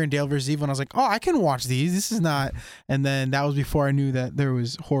Tucker and Dale vs. Evil, and I was like, "Oh, I can watch these. This is not." And then that was before I knew that there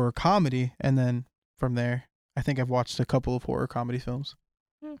was horror comedy. And then from there, I think I've watched a couple of horror comedy films.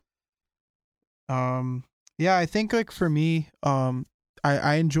 Yeah, I think like for me,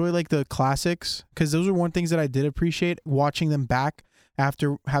 I enjoy like the classics because those are one things that I did appreciate watching them back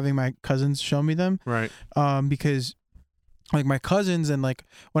after having my cousins show me them. Right. Because like my cousins and like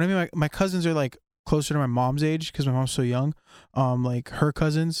when I mean my cousins are like closer to my mom's age because my mom's so young. Like her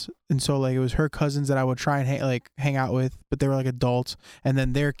cousins, and so like it was her cousins that I would try and hang out with, but they were like adults, and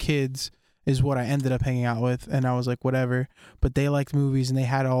then their kids is what I ended up hanging out with, and I was like whatever. But they liked movies and they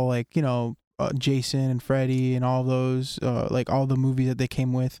had all like Jason and Freddy and all those like all the movies that they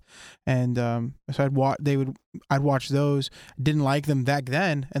came with, and so I'd watch those. Didn't like them back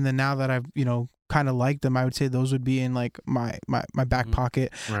then, and then now that I've kind of liked them, I would say those would be in like my back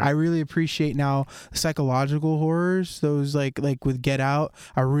pocket. Right. I really appreciate now psychological horrors, those like with Get Out.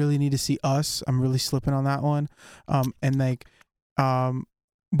 I really need to see Us. I'm really slipping on that one,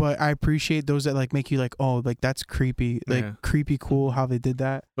 but I appreciate those that like make you like, oh, like that's creepy, like creepy cool how they did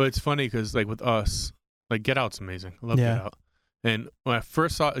that. But it's funny because like with Us, like Get Out's amazing. I love Get Out. And when I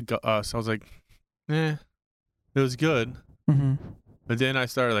first saw Us, I was like, it was good. Mm-hmm. But then I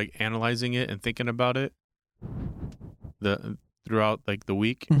started like analyzing it and thinking about it throughout like the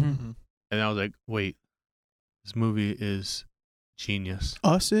week, Mm-hmm. and I was like, wait, this movie is genius.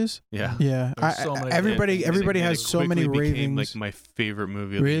 Us is? Yeah. Yeah. Everybody has so many ravings. Became like my favorite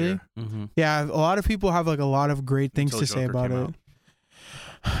movie of the year. Mm-hmm. Yeah, a lot of people have like a lot of great things to say about it.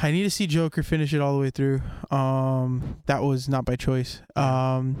 I need to see Joker finish it all the way through. That was not by choice.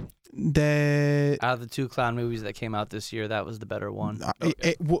 Out of the two clown movies that came out this year, that was the better one.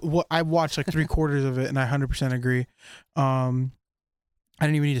 I watched like 3/4 of it, and I 100% agree. I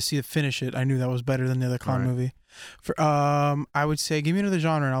didn't even need to see it finish it. I knew that was better than the other clown movie. I would say give me another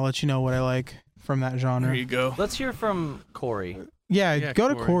genre, and I'll let you know what I like from that genre. There you go. Let's hear from Corey. Yeah, go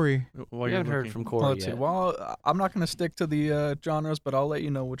to Corey. We haven't heard from Corey Let's see. Well, I'm not going to stick to the genres, but I'll let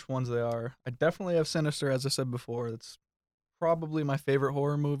you know which ones they are. I definitely have Sinister, as I said before. It's probably my favorite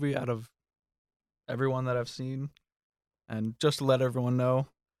horror movie out of everyone that I've seen. And just to let everyone know,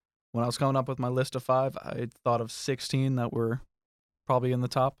 when I was coming up with my list of 5, I thought of 16 that were probably in the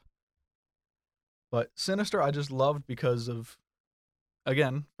top. But Sinister, I just loved because of,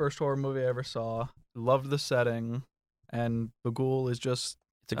 again, first horror movie I ever saw. Loved the setting, and the ghoul is just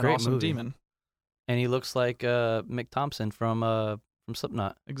it's a great awesome movie. demon. And he looks like Mick Thompson from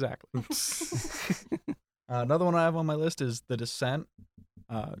Slipknot. Exactly. Another one I have on my list is The Descent.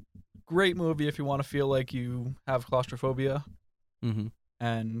 Great movie if you want to feel like you have claustrophobia. Mm-hmm.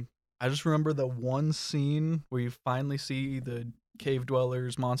 And I just remember the one scene where you finally see the cave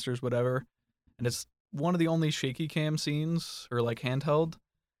dwellers, monsters, whatever. And it's one of the only shaky cam scenes, or like handheld.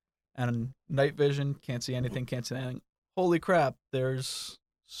 And night vision, can't see anything. Holy crap, there's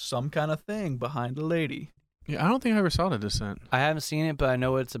some kind of thing behind a lady. Yeah, I don't think I ever saw The Descent. I haven't seen it, but I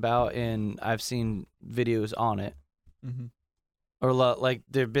know what it's about, and I've seen videos on it. Mm-hmm. Or like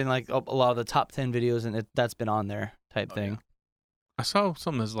there've been like a lot of the top 10 videos, and that's been on there type thing. yeah. I saw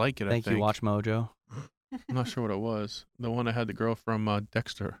something that's like it. Thank you, Watch Mojo. I'm not sure what it was. The one that had the girl from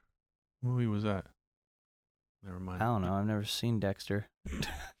Dexter. What movie was that? Never mind. I don't know. I've never seen Dexter.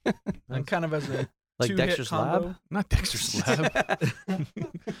 And kind of as a Like two-hit Dexter's combo, Lab? Not Dexter's Lab.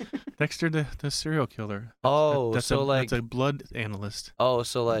 Dexter, the serial killer. Oh, That's so like that's a blood analyst.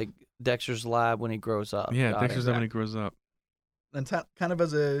 so like Dexter's Lab when he grows up. Yeah, Got Dexter's it. Lab when he grows up. And kind of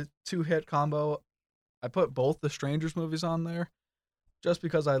as a two-hit combo, I put both the Strangers movies on there, just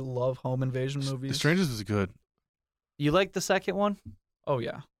because I love home invasion movies. The Strangers was good. You like the second one? Oh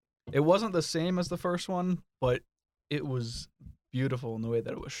yeah, it wasn't the same as the first one, but it was beautiful in the way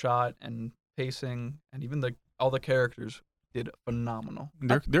that it was shot and pacing, and even all the characters did phenomenal.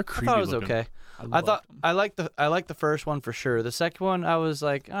 They're I creepy thought it was looking. okay. I loved thought them. I liked the first one for sure. The second one, I was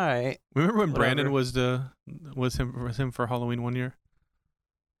like, all right. Remember when Brandon Whatever. was him for Halloween one year?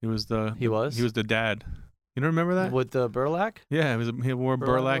 He was the He was? he was the dad. You don't remember that? With the burlap, Yeah, he wore a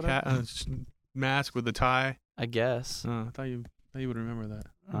Burlap, burlap hat, whatever? mask with the tie. I guess. I thought you would remember that.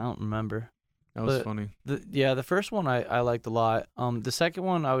 I don't remember. That was But- funny. The first one I liked a lot. The second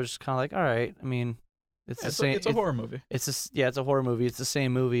one I was just kind of like, all right. I mean, it's the It's same. it's a horror movie. It's it's a horror movie. It's the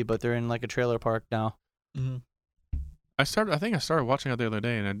same movie, but they're in like a trailer park now. Mm-hmm. I think I started watching it the other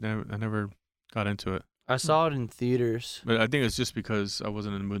day, and I never got into it. I saw it in theaters. But I think it's just because I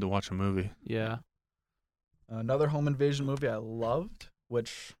wasn't in the mood to watch a movie. Yeah. Another home invasion movie I loved,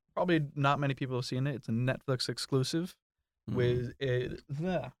 which probably not many people have seen it. It's a Netflix exclusive,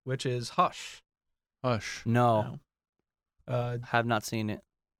 which is Hush. Hush. No, Uh, have not seen it.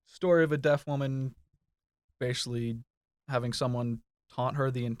 story of a deaf woman basically having someone taunt her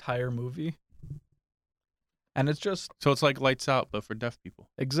the entire movie. And it's just So it's like Lights Out, but for deaf people.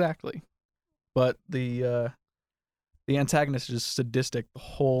 exactly. But the antagonist is sadistic the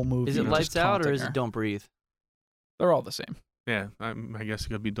whole movie. Is it just Lights Out or taunting is her. it Don't Breathe? They're all the same. Yeah, I guess it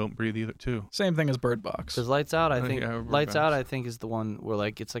could be Don't Breathe either too. Same thing as Bird Box. Because Lights Out, I Oh, think yeah, Bird Lights Out, Box. I think is the one where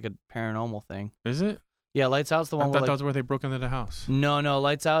like it's like a paranormal thing. Is it? Yeah, Lights Out's the I one thought where that like, was where they broke into the house. no,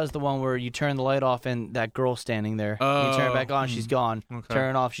 Lights Out is the one where you turn the light off and that girl's standing there. You turn it back on, she's gone. Okay.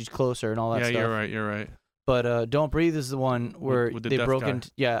 Turn it off, she's closer, and all that yeah, stuff. you're right. But Don't Breathe is the one where with the they deaf broke guy.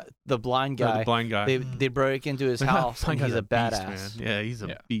 into the blind No, guy. the blind guy. They break into his The house blind and he's guy's a beast, badass. man. Yeah, he's a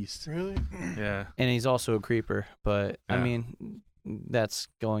Yeah. beast. Really? Yeah. And he's also a creeper. But I Yeah. mean, that's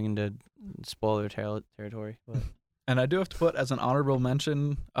going into spoiler territory. But And I do have to put as an honorable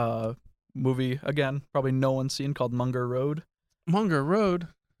mention, movie again, probably no one's seen, called Munger Road. Munger Road.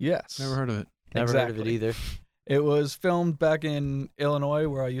 Yes. Never heard of it. never heard of it Exactly. either. It was filmed back in Illinois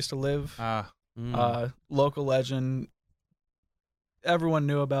where I used to live. Ah, Mm. Local legend. Everyone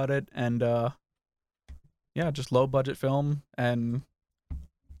knew about it, and just low budget film, and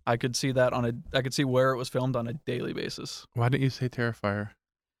I could see that I could see where it was filmed on a daily basis. why didn't you say Terrifier?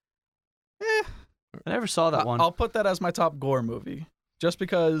 I never saw that one. I'll put that as my top gore movie, just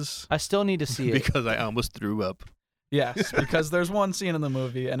because. I still need to see it. Because I almost threw up. Yes, because there's one scene in the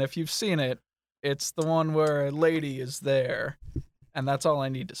movie, and if you've seen it, it's the one where a lady is there, and that's all I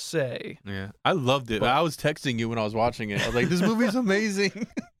need to say. Yeah, I loved it. But- I was texting you when I was watching it. I was like, "This movie's amazing."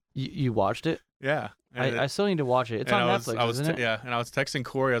 You watched it? Yeah, I still need to watch it. It's and on I was, Netflix, I was isn't it? Yeah, and I was texting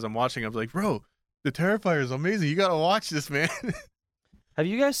Corey as I'm watching. I was like, "Bro, the Terrifier is amazing. You gotta watch this, man." Have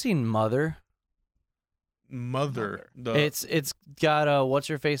you guys seen Mother? Mother. It's got what's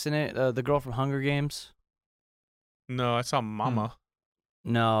her face in it? The girl from Hunger Games. No, I saw Mama.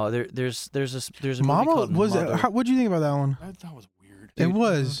 No, there's a movie Mama called was Mother. it? What do you think about that one? That was weird. It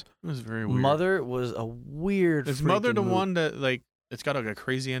was. It was very weird. Mother was a weird. Is Mother freaking the movie. one that like it's got like a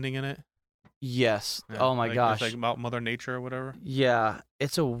crazy ending in it? Yes. Yeah, Oh my like, gosh. It's like about Mother Nature or whatever. Yeah,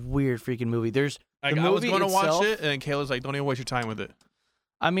 it's a weird freaking movie. There's Like, the I was movie going to watch itself- it, and then Kayla's like, "Don't even waste your time with it."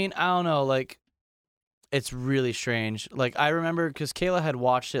 I mean, I don't know, like it's really strange. Like I remember because Kayla had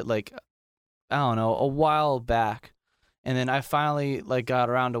watched it like I don't know a while back, and then I finally like got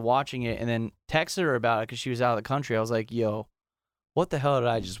around to watching it, and then texted her about it because she was out of the country. I was like, "Yo, what the hell did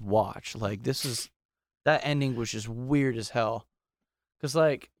I just watch? Like that ending was just weird as hell." Cause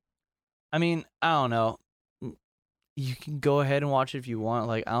like, I mean, I don't know. You can go ahead and watch it if you want.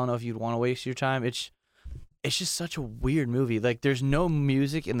 Like I don't know if you'd want to waste your time. It's just such a weird movie. Like, there's no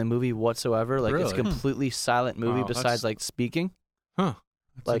music in the movie whatsoever. Like, it's a Really? completely silent movie Wow, besides, that's- like, speaking. Huh?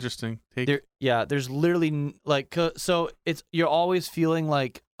 That's Like, interesting. Take There's literally, so you're always feeling,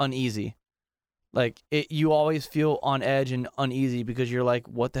 like, uneasy. Like, you always feel on edge and uneasy because you're like,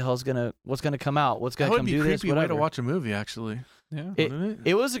 what's gonna come out? What's that gonna would come be do a this? creepy way Whatever. to watch a movie, actually. Yeah. It- Wouldn't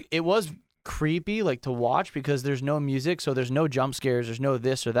It was creepy like to watch because there's no music, so there's no jump scares, there's no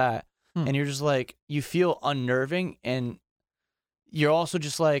this or that. And you're just like, you feel unnerving, and you're also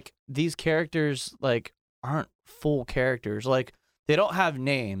just like, these characters like aren't full characters. Like, they don't have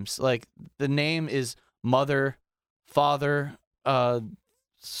names. Like, the name is mother, father,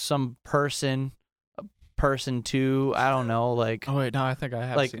 some person two, I don't know, like, Oh wait, no, I think I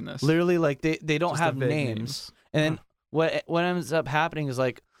have like seen this. literally like they don't Just have the vague names. And then what ends up happening is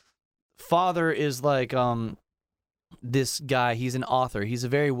like, father is like this guy, he's an author, he's a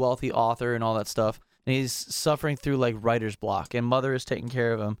very wealthy author and all that stuff, and he's suffering through like writer's block, and mother is taking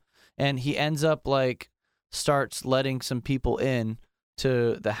care of him, and he ends up like starts letting some people in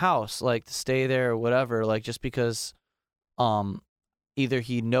to the house, like to stay there or whatever, like just because either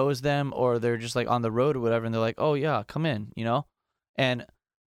he knows them or they're just like on the road or whatever, and they're like, oh yeah, come in, you know. And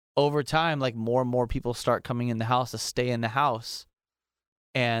over time, like more and more people start coming in the house to stay in the house,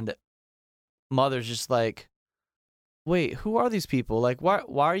 and mother's just like, wait, who are these people? Like, why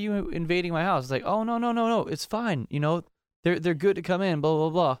are you invading my house? It's like, oh no, it's fine, you know, they're good to come in, blah blah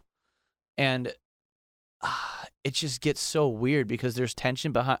blah. And it just gets so weird because there's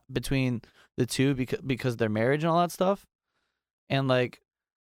tension between the two because of their marriage and all that stuff. And like,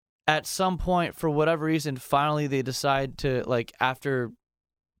 at some point, for whatever reason, finally they decide to, like, after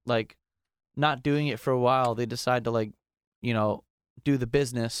like not doing it for a while, they decide to, like, you know, do the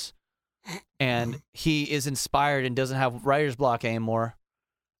business, and he is inspired and doesn't have writer's block anymore.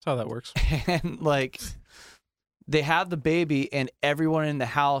 That's how that works. And like, they have the baby, and everyone in the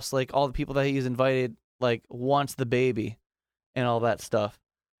house, like all the people that he's invited, like wants the baby and all that stuff.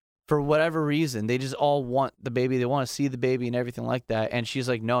 For whatever reason, they just all want the baby. They want to see the baby and everything like that. And she's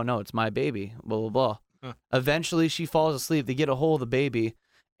like, no, it's my baby, blah, blah, blah. Huh. Eventually, she falls asleep. They get a hold of the baby,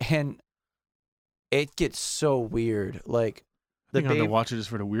 and it gets so weird. Like, I think I have to watch it just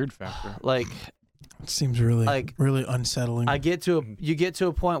for the weird factor. like, It seems really, like, really unsettling. you get to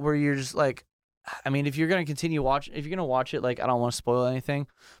a point where you're just like, I mean, if you're gonna watch it, like, I don't want to spoil anything,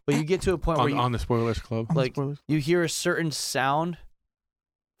 but you get to a point where on the Spoilers Club, like, you hear a certain sound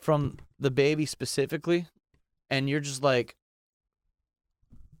from the baby specifically, and you're just like,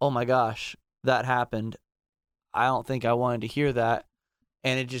 oh my gosh, that happened. I don't think I wanted to hear that.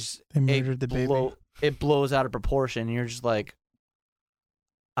 And it just, they murdered the baby. It blows out of proportion. And you're just like,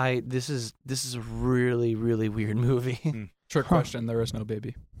 this is a really, really weird movie. Trick question, there is no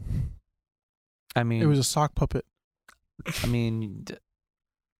baby. I mean, It was a sock puppet. I mean,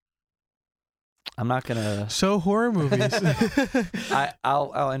 I'm not gonna. So horror movies.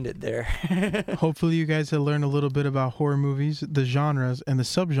 I'll end it there. Hopefully you guys have learned a little bit about horror movies, the genres and the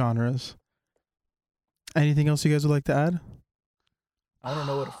subgenres. Anything else you guys would like to add? I don't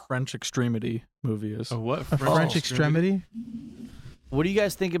know what a French extremity movie is. A what? A French Extremity? What do you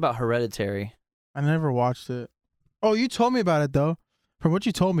guys think about Hereditary? I never watched it. Oh, you told me about it though. From what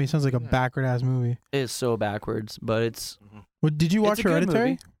you told me, it sounds like a backward ass movie. It's so backwards, but it's. What, did you watch It's a good Hereditary?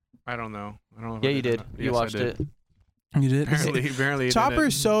 movie. I don't know. Yeah, you did. You watched it. You did. Apparently,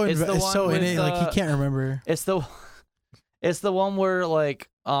 Chopper's so It's the so one in with, it, like he can't remember. It's the one where like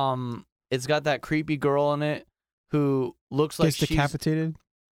it's got that creepy girl in it who looks like Gets decapitated.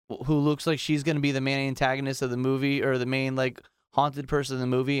 who looks like she's gonna be the main antagonist of the movie, or the main like haunted person in the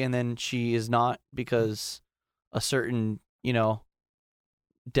movie, and then she is not because a certain, you know,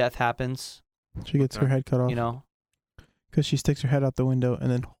 death happens. She gets her head cut off. You know, because she sticks her head out the window and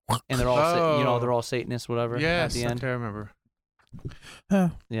then. and they're all Oh. they're all Satanists, whatever. Yes, at the end. okay, I remember. Yeah,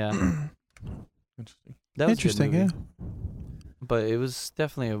 Interesting. that was a good Interesting, movie. yeah. But it was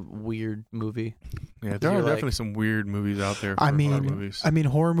definitely a weird movie. Yeah, there are You're like- definitely some weird movies out there. For I horror mean, movies.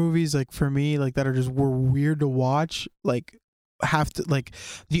 horror movies, like for me, like that were weird to watch. Like have to, like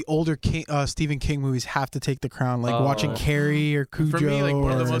the older Stephen King movies have to take the crown. Like watching Oh. Carrie or Cujo For me, like,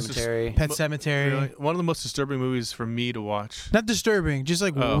 one of the or most Cemetery. Pet Cemetery. Really? One of the most disturbing movies for me to watch. Not disturbing, just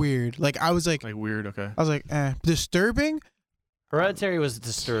like Oh. weird. Like I was like, Like weird. Okay. disturbing. Hereditary was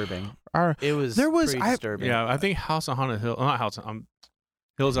disturbing. Or It was. There was- pretty I- disturbing. Yeah, I think House on Haunted Hill. Not House.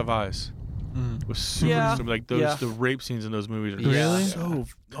 Hills of Eyes was super Yeah. disturbing. Like those, Yeah. the rape scenes in those movies are Really? so.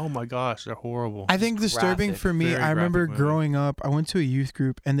 Oh my gosh, they're horrible. I think disturbing Graphic. for me. Very I remember graphic movie. growing up. I went to a youth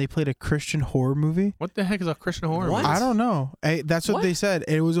group and they played a Christian horror movie. What the heck is a Christian horror What? movie? I don't know. That's what What? they said.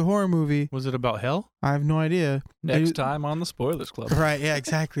 It was a horror movie. Was it about hell? I have no idea. Next It- time on the Spoilers Club. Right? Yeah.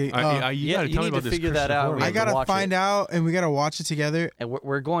 Exactly. You Yeah, gotta you tell me need about to this figure that Christian out. horror We I have movie. to gotta watch find it. out, and we gotta watch it together. And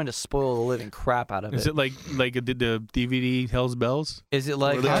we're going to spoil the living crap out of Is it. it like did the DVD Hell's Bells? Is it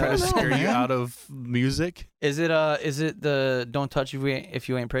Where like? they I try to don't know, scare you man. out of music? Is it the Don't Touch if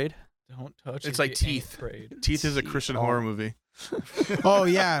you ain't prayed? Don't touch. It's if like you ain't Teeth. afraid. Teeth is a Christian horror movie. Oh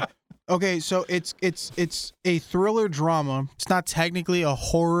yeah, Okay, so it's a thriller drama. It's not technically a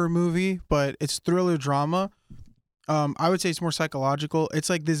horror movie, but it's thriller drama. I would say it's more psychological. It's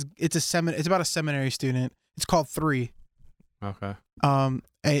like this. It's about a seminary student. It's called 3. Okay.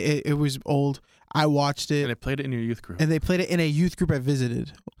 It was old. I watched it. And they played it in your youth group. And they played it in a youth group I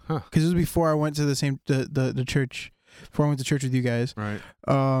visited. Huh. Because it was before I went to the church. Before I went to church with you guys. Right.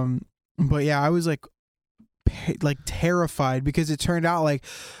 But yeah, I was like terrified because it turned out like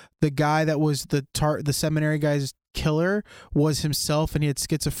the guy that was the seminary guy's killer was himself, and he had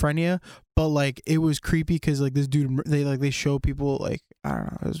schizophrenia. But like it was creepy because like this dude, they show people like, I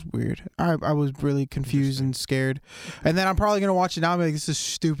don't know, it was weird. I was really confused and scared. And then I'm probably gonna watch it now and be like, this is the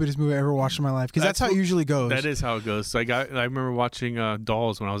stupidest movie I ever watched in my life, because that's how it usually goes. That is how it goes. Like I remember watching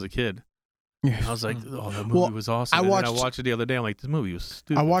Dolls when I was a kid. Yeah. I was like, oh, that movie was awesome. I watched it the other day. I'm like, this movie was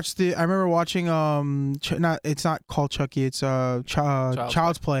stupid. I remember watching it's not called Chucky, it's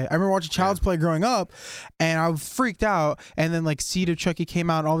Child's Play. I remember watching Child's Play growing up, and I freaked out. And then like Seed of Chucky came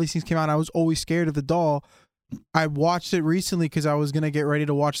out, and all these things came out, and I was always scared of the doll. I watched it recently because I was gonna get ready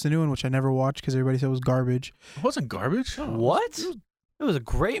to watch the new one, which I never watched because everybody said it was garbage. It wasn't garbage. What? It was a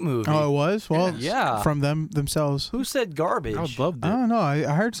great movie. Oh, it was? Well, yeah. From themselves. Who said garbage? I loved it. I don't know. I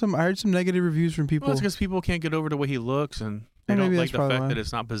heard some negative reviews from people. Well, it's because people can't get over the way he looks, and they don't like the fact that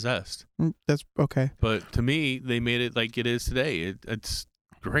it's not possessed. That's okay. But to me, they made it like it is today. It's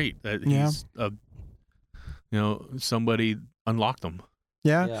great that he's somebody unlocked him.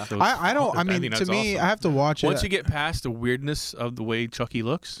 Yeah. So I don't. I mean, to me, awesome. I have to watch it. Once you get past the weirdness of the way Chucky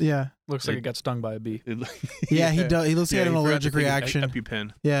looks. Yeah. Looks like he got stung by a bee. Yeah, he does. He looks like he had an allergic reaction.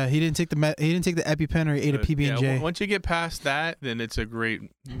 EpiPen. Yeah, he didn't take the EpiPen, or he ate a PB&J. Yeah, once you get past that, then it's a great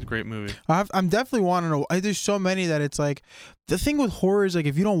movie. I'm definitely wanting to. There's so many that it's like, the thing with horror is like,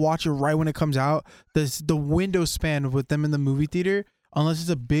 if you don't watch it right when it comes out, the window span with them in the movie theater, unless it's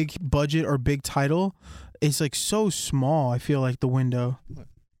a big budget or big title, it's like so small. I feel like the window. This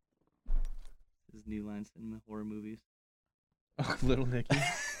is New Line Cinema horror movies. Little Nicky.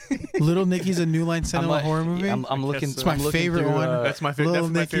 Little Nicky's a New Line Cinema horror movie. I'm looking. It's my favorite one. That's my favorite. That's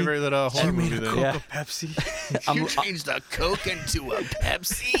my favorite horror movie. Pepsi. You changed the Coke into a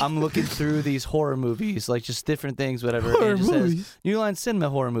Pepsi. I'm looking through these horror movies, like just different things, whatever. Horror it just movies. says New Line Cinema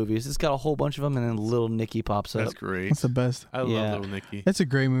horror movies. It's got a whole bunch of them, and then Little Nicky pops up. That's great. That's the best. I love Little Nicky. It's a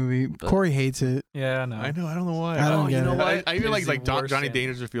great movie. Corey hates it. Yeah, no. I know. I don't know why. I don't get it. What? I even like Johnny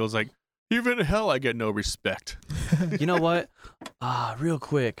Dangersfield's like, even in hell I get no respect. You know what? Real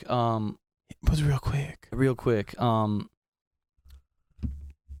quick. It was real quick. Real quick.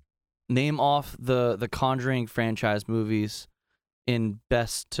 Name off the Conjuring franchise movies in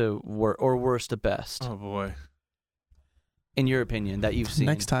best to worst to best. Oh boy. In your opinion, that you've seen.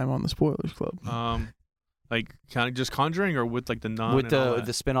 Next time on the Spoilers Club. Like kind of just Conjuring, or with like the Nun, with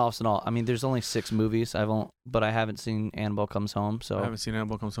the spin-offs and all. I mean, there's only 6 movies. But I haven't seen Annabelle Comes Home, so I haven't seen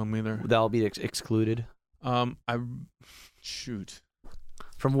Annabelle Comes Home either. That'll be excluded. Shoot.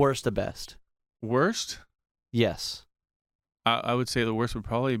 From worst to best. Worst? Yes. I would say the worst would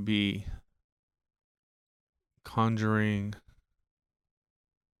probably be Conjuring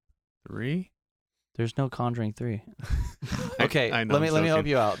 3. There's no Conjuring 3. Okay, I know, let me help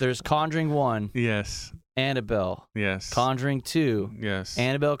you out. There's Conjuring 1. Yes. Annabelle. Yes. Conjuring 2. Yes.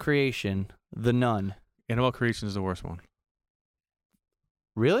 Annabelle Creation. The Nun. Annabelle Creation is the worst one.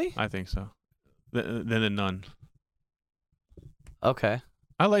 Really? I think so. Then the Nun. Okay.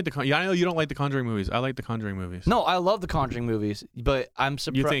 I like the I know you don't like the Conjuring movies. I like the Conjuring movies. No, I love the Conjuring movies, but I'm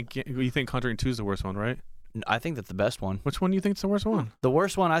surprised. You think Conjuring 2 is the worst one, right? I think that's the best one. Which one do you think is the worst one? The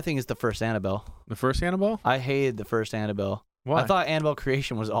worst one, I think, is the first Annabelle. The first Annabelle? I hated the first Annabelle. Why? I thought Annabelle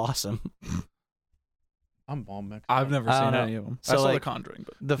Creation was awesome. I'm bombed. I've never seen any of them. So I saw like, The Conjuring.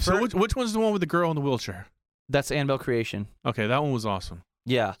 But the first, so which one's the one with the girl in the wheelchair? That's Annabelle Creation. Okay, that one was awesome.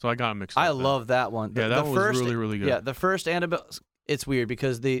 Yeah. So I got them mixed up. I love that one. Yeah, that one was really, really good. Yeah, the first Annabelle, it's weird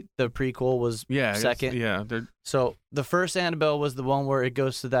because the prequel was second. Yeah. So the first Annabelle was the one where it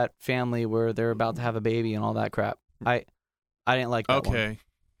goes to that family where they're about to have a baby and all that crap. I didn't like that one. Okay.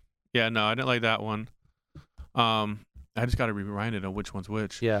 Yeah, no, I didn't like that one. I just got to be reminded of which one's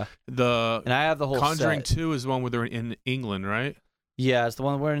which. Yeah. And I have the whole Conjuring set. 2 is the one where they're in England, right? Yeah, it's the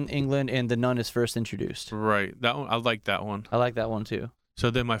one where in England and the nun is first introduced. Right. That one, I like that one. I like that one too. So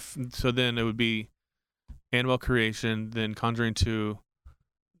then it would be Annabelle Creation, then Conjuring 2,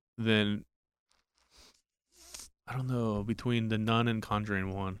 then I don't know, between the Nun and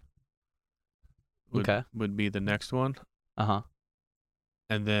Conjuring 1. Would be the next one. Uh-huh.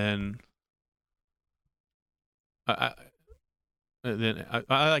 And then I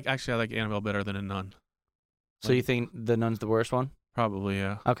like Annabelle better than a Nun. So you think the Nun's the worst one? Probably,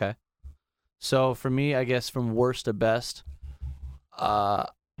 yeah. Okay. So for me, I guess from worst to best, I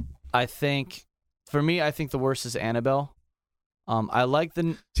think the worst is Annabelle. I like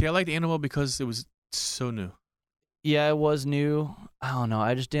the See, I liked Annabelle because it was so new. Yeah, it was new. I don't know.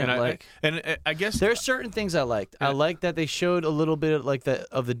 I just didn't I guess there's certain things I liked. I liked that they showed a little bit of like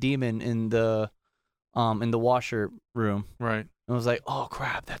of the demon in the washer room. Right. And I was like, oh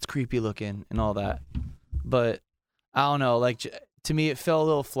crap, that's creepy looking and all that. But I don't know. Like to me, it fell a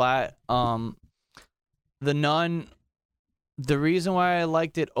little flat. The Nun. The reason why I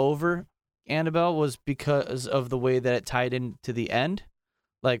liked it over Annabelle was because of the way that it tied into the end.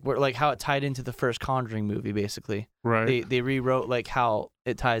 Like how it tied into the first Conjuring movie, basically. Right. They rewrote like how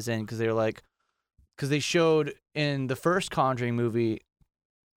it ties in because they showed in the first Conjuring movie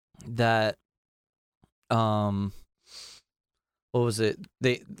that what was it?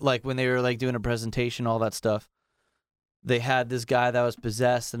 They like when they were like doing a presentation, all that stuff. They had this guy that was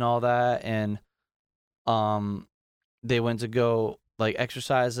possessed and all that, and they went to go like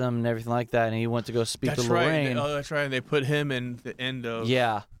exorcise him and everything like that, and he went to go speak to Lorraine. Oh, that's right. They put him in the end of.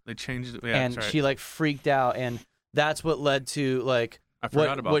 Yeah. They changed it. Yeah, and that's right. she like freaked out, and that's what led to like I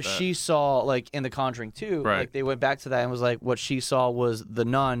forgot about what that. she saw like in the Conjuring 2. Right. Like they went back to that and was like what she saw was the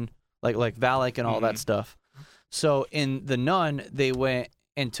Nun, like Valak and all that stuff. So in the Nun, they went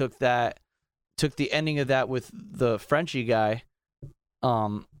and took the ending of that with the Frenchie guy,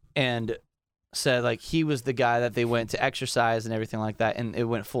 and said like he was the guy that they went to exercise and everything like that, and it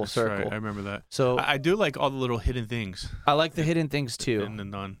went full That's circle. Right. I remember that. So I do like all the little hidden things. I like the hidden things too. In the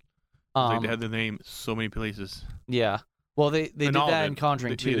Nun, like they had the name so many places. Yeah. Well, they did that in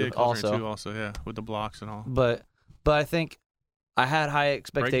Conjuring 2 they did Conjuring also. 2 also, yeah, with the blocks and all. But I think I had high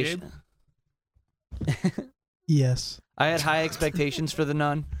expectations. Yes. I had high expectations for the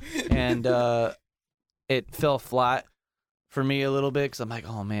Nun, and it fell flat for me a little bit because I'm like,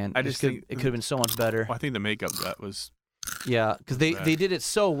 oh man, it could have been so much better. Well, I think the makeup that was. Yeah, because they did it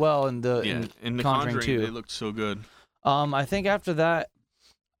so well in the Conjuring 2. They looked so good. I think after that,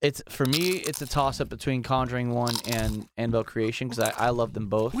 it's a toss up between Conjuring 1 and Annabelle Creation because I love them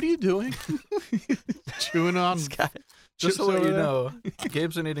both. What are you doing? Chewing on. Just to let you know,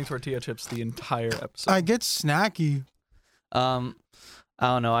 Gabe's been eating tortilla chips the entire episode. I get snacky. I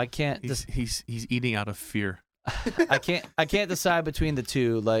don't know. I can't. He's eating out of fear. I can't decide between the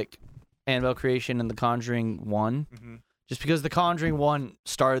two, like Annabelle Creation and The Conjuring 1, just because The Conjuring 1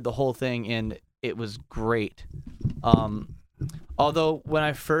 started the whole thing and it was great. Although when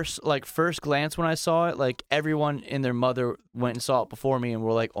I first glance when I saw it, like everyone and their mother went and saw it before me and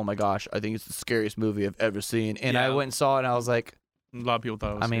were like, "Oh my gosh, I think it's the scariest movie I've ever seen." And I went and saw it and I was like, a lot of people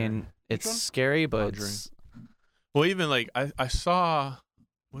thought it was scary. mean, it's scary, but well, even like I saw,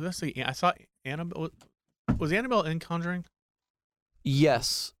 what did I say? I saw Annabelle. Was Annabelle in Conjuring?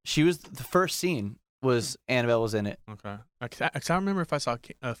 Yes, she was. The first scene was Annabelle was in it. Okay, I don't remember if I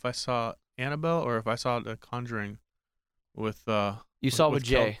saw Annabelle or if I saw The Conjuring with you saw with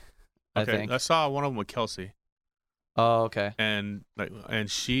Jay. I think I saw one of them with Kelsey. Oh, okay. And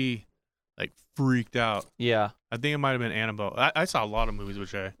she like freaked out. Yeah. I think it might have been Annabelle. I saw a lot of movies with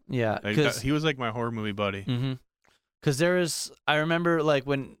Jay. Yeah, he was like my horror movie buddy. Mm-hmm. Because I remember like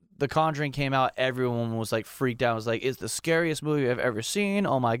when The Conjuring came out, everyone was like freaked out. It was like, it's the scariest movie I've ever seen.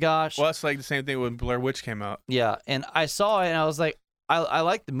 Oh my gosh. Well, that's like the same thing when Blair Witch came out. Yeah, and I saw it and I was like, I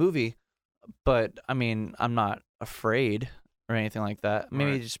like the movie, but I mean, I'm not afraid or anything like that.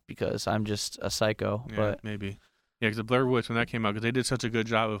 Maybe just because I'm just a psycho. Yeah, but maybe. Yeah, because the Blair Witch, when that came out, because they did such a good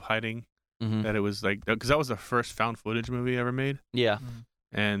job of hiding that it was like, because that was the first found footage movie ever made. Yeah.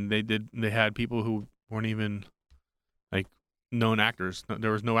 And they had people who weren't even like known actors.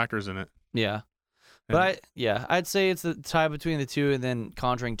 There was no actors in it. Yeah. But I'd say it's the tie between the two, and then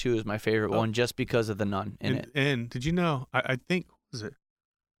Conjuring 2 is my favorite one just because of the nun in it. And did you know, I think, what was it?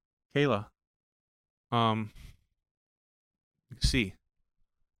 Kayla. C.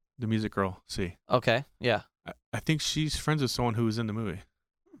 The music girl, C. Okay, yeah. I think she's friends with someone who was in the movie.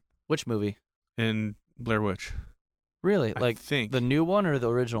 Which movie? In Blair Witch. Really? I Like think. the new one or the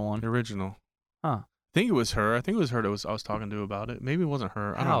original one? The original. Huh. I think it was her. I think it was her that I was talking to about it. Maybe it wasn't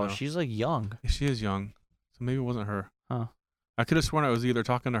her. I don't know. She's like young. She is young. So maybe it wasn't her. Huh. I could have sworn I was either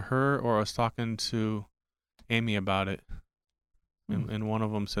talking to her or I was talking to Amy about it. And one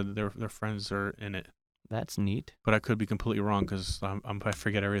of them said that their friends are in it. That's neat. But I could be completely wrong because I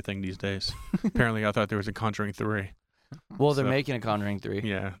forget everything these days. Apparently, I thought there was a Conjuring 3. Well, they're making a Conjuring 3.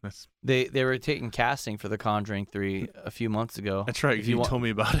 Yeah, that's. They were taking casting for the Conjuring 3 a few months ago. That's right. You told me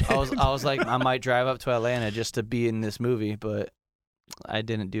about it. I was like, I might drive up to Atlanta just to be in this movie, but I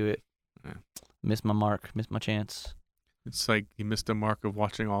didn't do it. Yeah. Missed my mark. Missed my chance. It's like you missed the mark of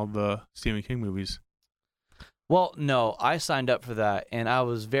watching all the Stephen King movies. Well, no, I signed up for that, and I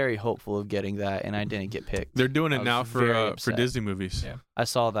was very hopeful of getting that, and I didn't get picked. They're doing I it was now very for upset. Disney movies. Yeah. I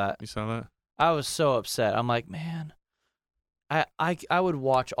saw that. You saw that? I was so upset. I'm like, man, I would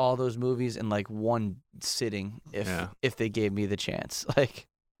watch all those movies in like one sitting if they gave me the chance. Like,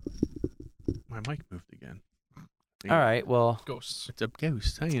 My mic moved again. all right, well, Ghosts. It's a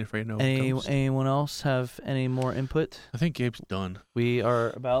ghost. I ain't afraid of no ghost. anyone else have any more input? I think Gabe's done. We are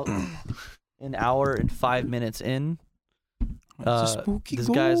about an hour and 5 minutes in. It's a spooky This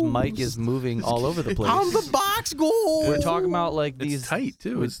guy's ghost. mic is moving all over the place. I'm the box goal. We're talking about like It's these tight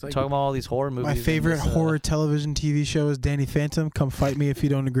too. We're It's like talking about all these horror movies. My and favorite this, horror television TV show is Danny Phantom. Come fight me if you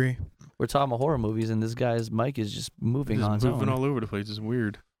don't agree. We're talking about horror movies, and this guy's mic is just moving on just its moving own. all over the place. It's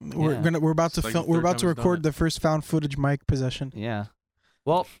weird. We're Yeah. about to It's like film. the We're third about to time it's done record it. the first found footage mic possession. Yeah.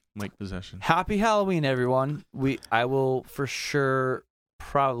 Well, Mic possession. happy Halloween, everyone. I will for sure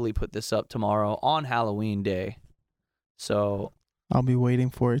probably put this up tomorrow on Halloween day. So I'll be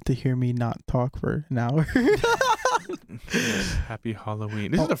waiting for it to hear me not talk for an hour. Yes, happy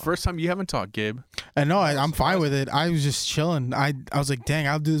Halloween. This is the first time you haven't talked, Gabe. I know. I'm fine with it. I was just chilling. I was like, dang,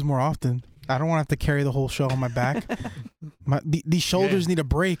 I'll do this more often. I don't want to have to carry the whole show on my back. These shoulders need a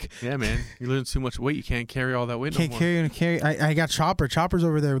break. Yeah, man. You losing too much weight. You can't carry all that weight Can't no more. carry and carry. I got Chopper. Chopper's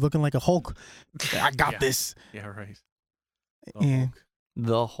over there looking like a Hulk. I got Yeah. this. Yeah, right. Yeah. Hulk.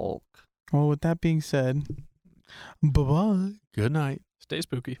 the Hulk. Well, with that being said, bye bye. Good night. Stay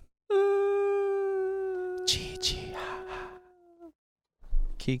spooky. Chi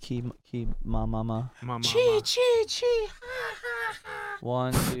Kiki, mama. Mama. chi.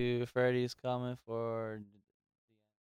 1, 2, Freddy's coming for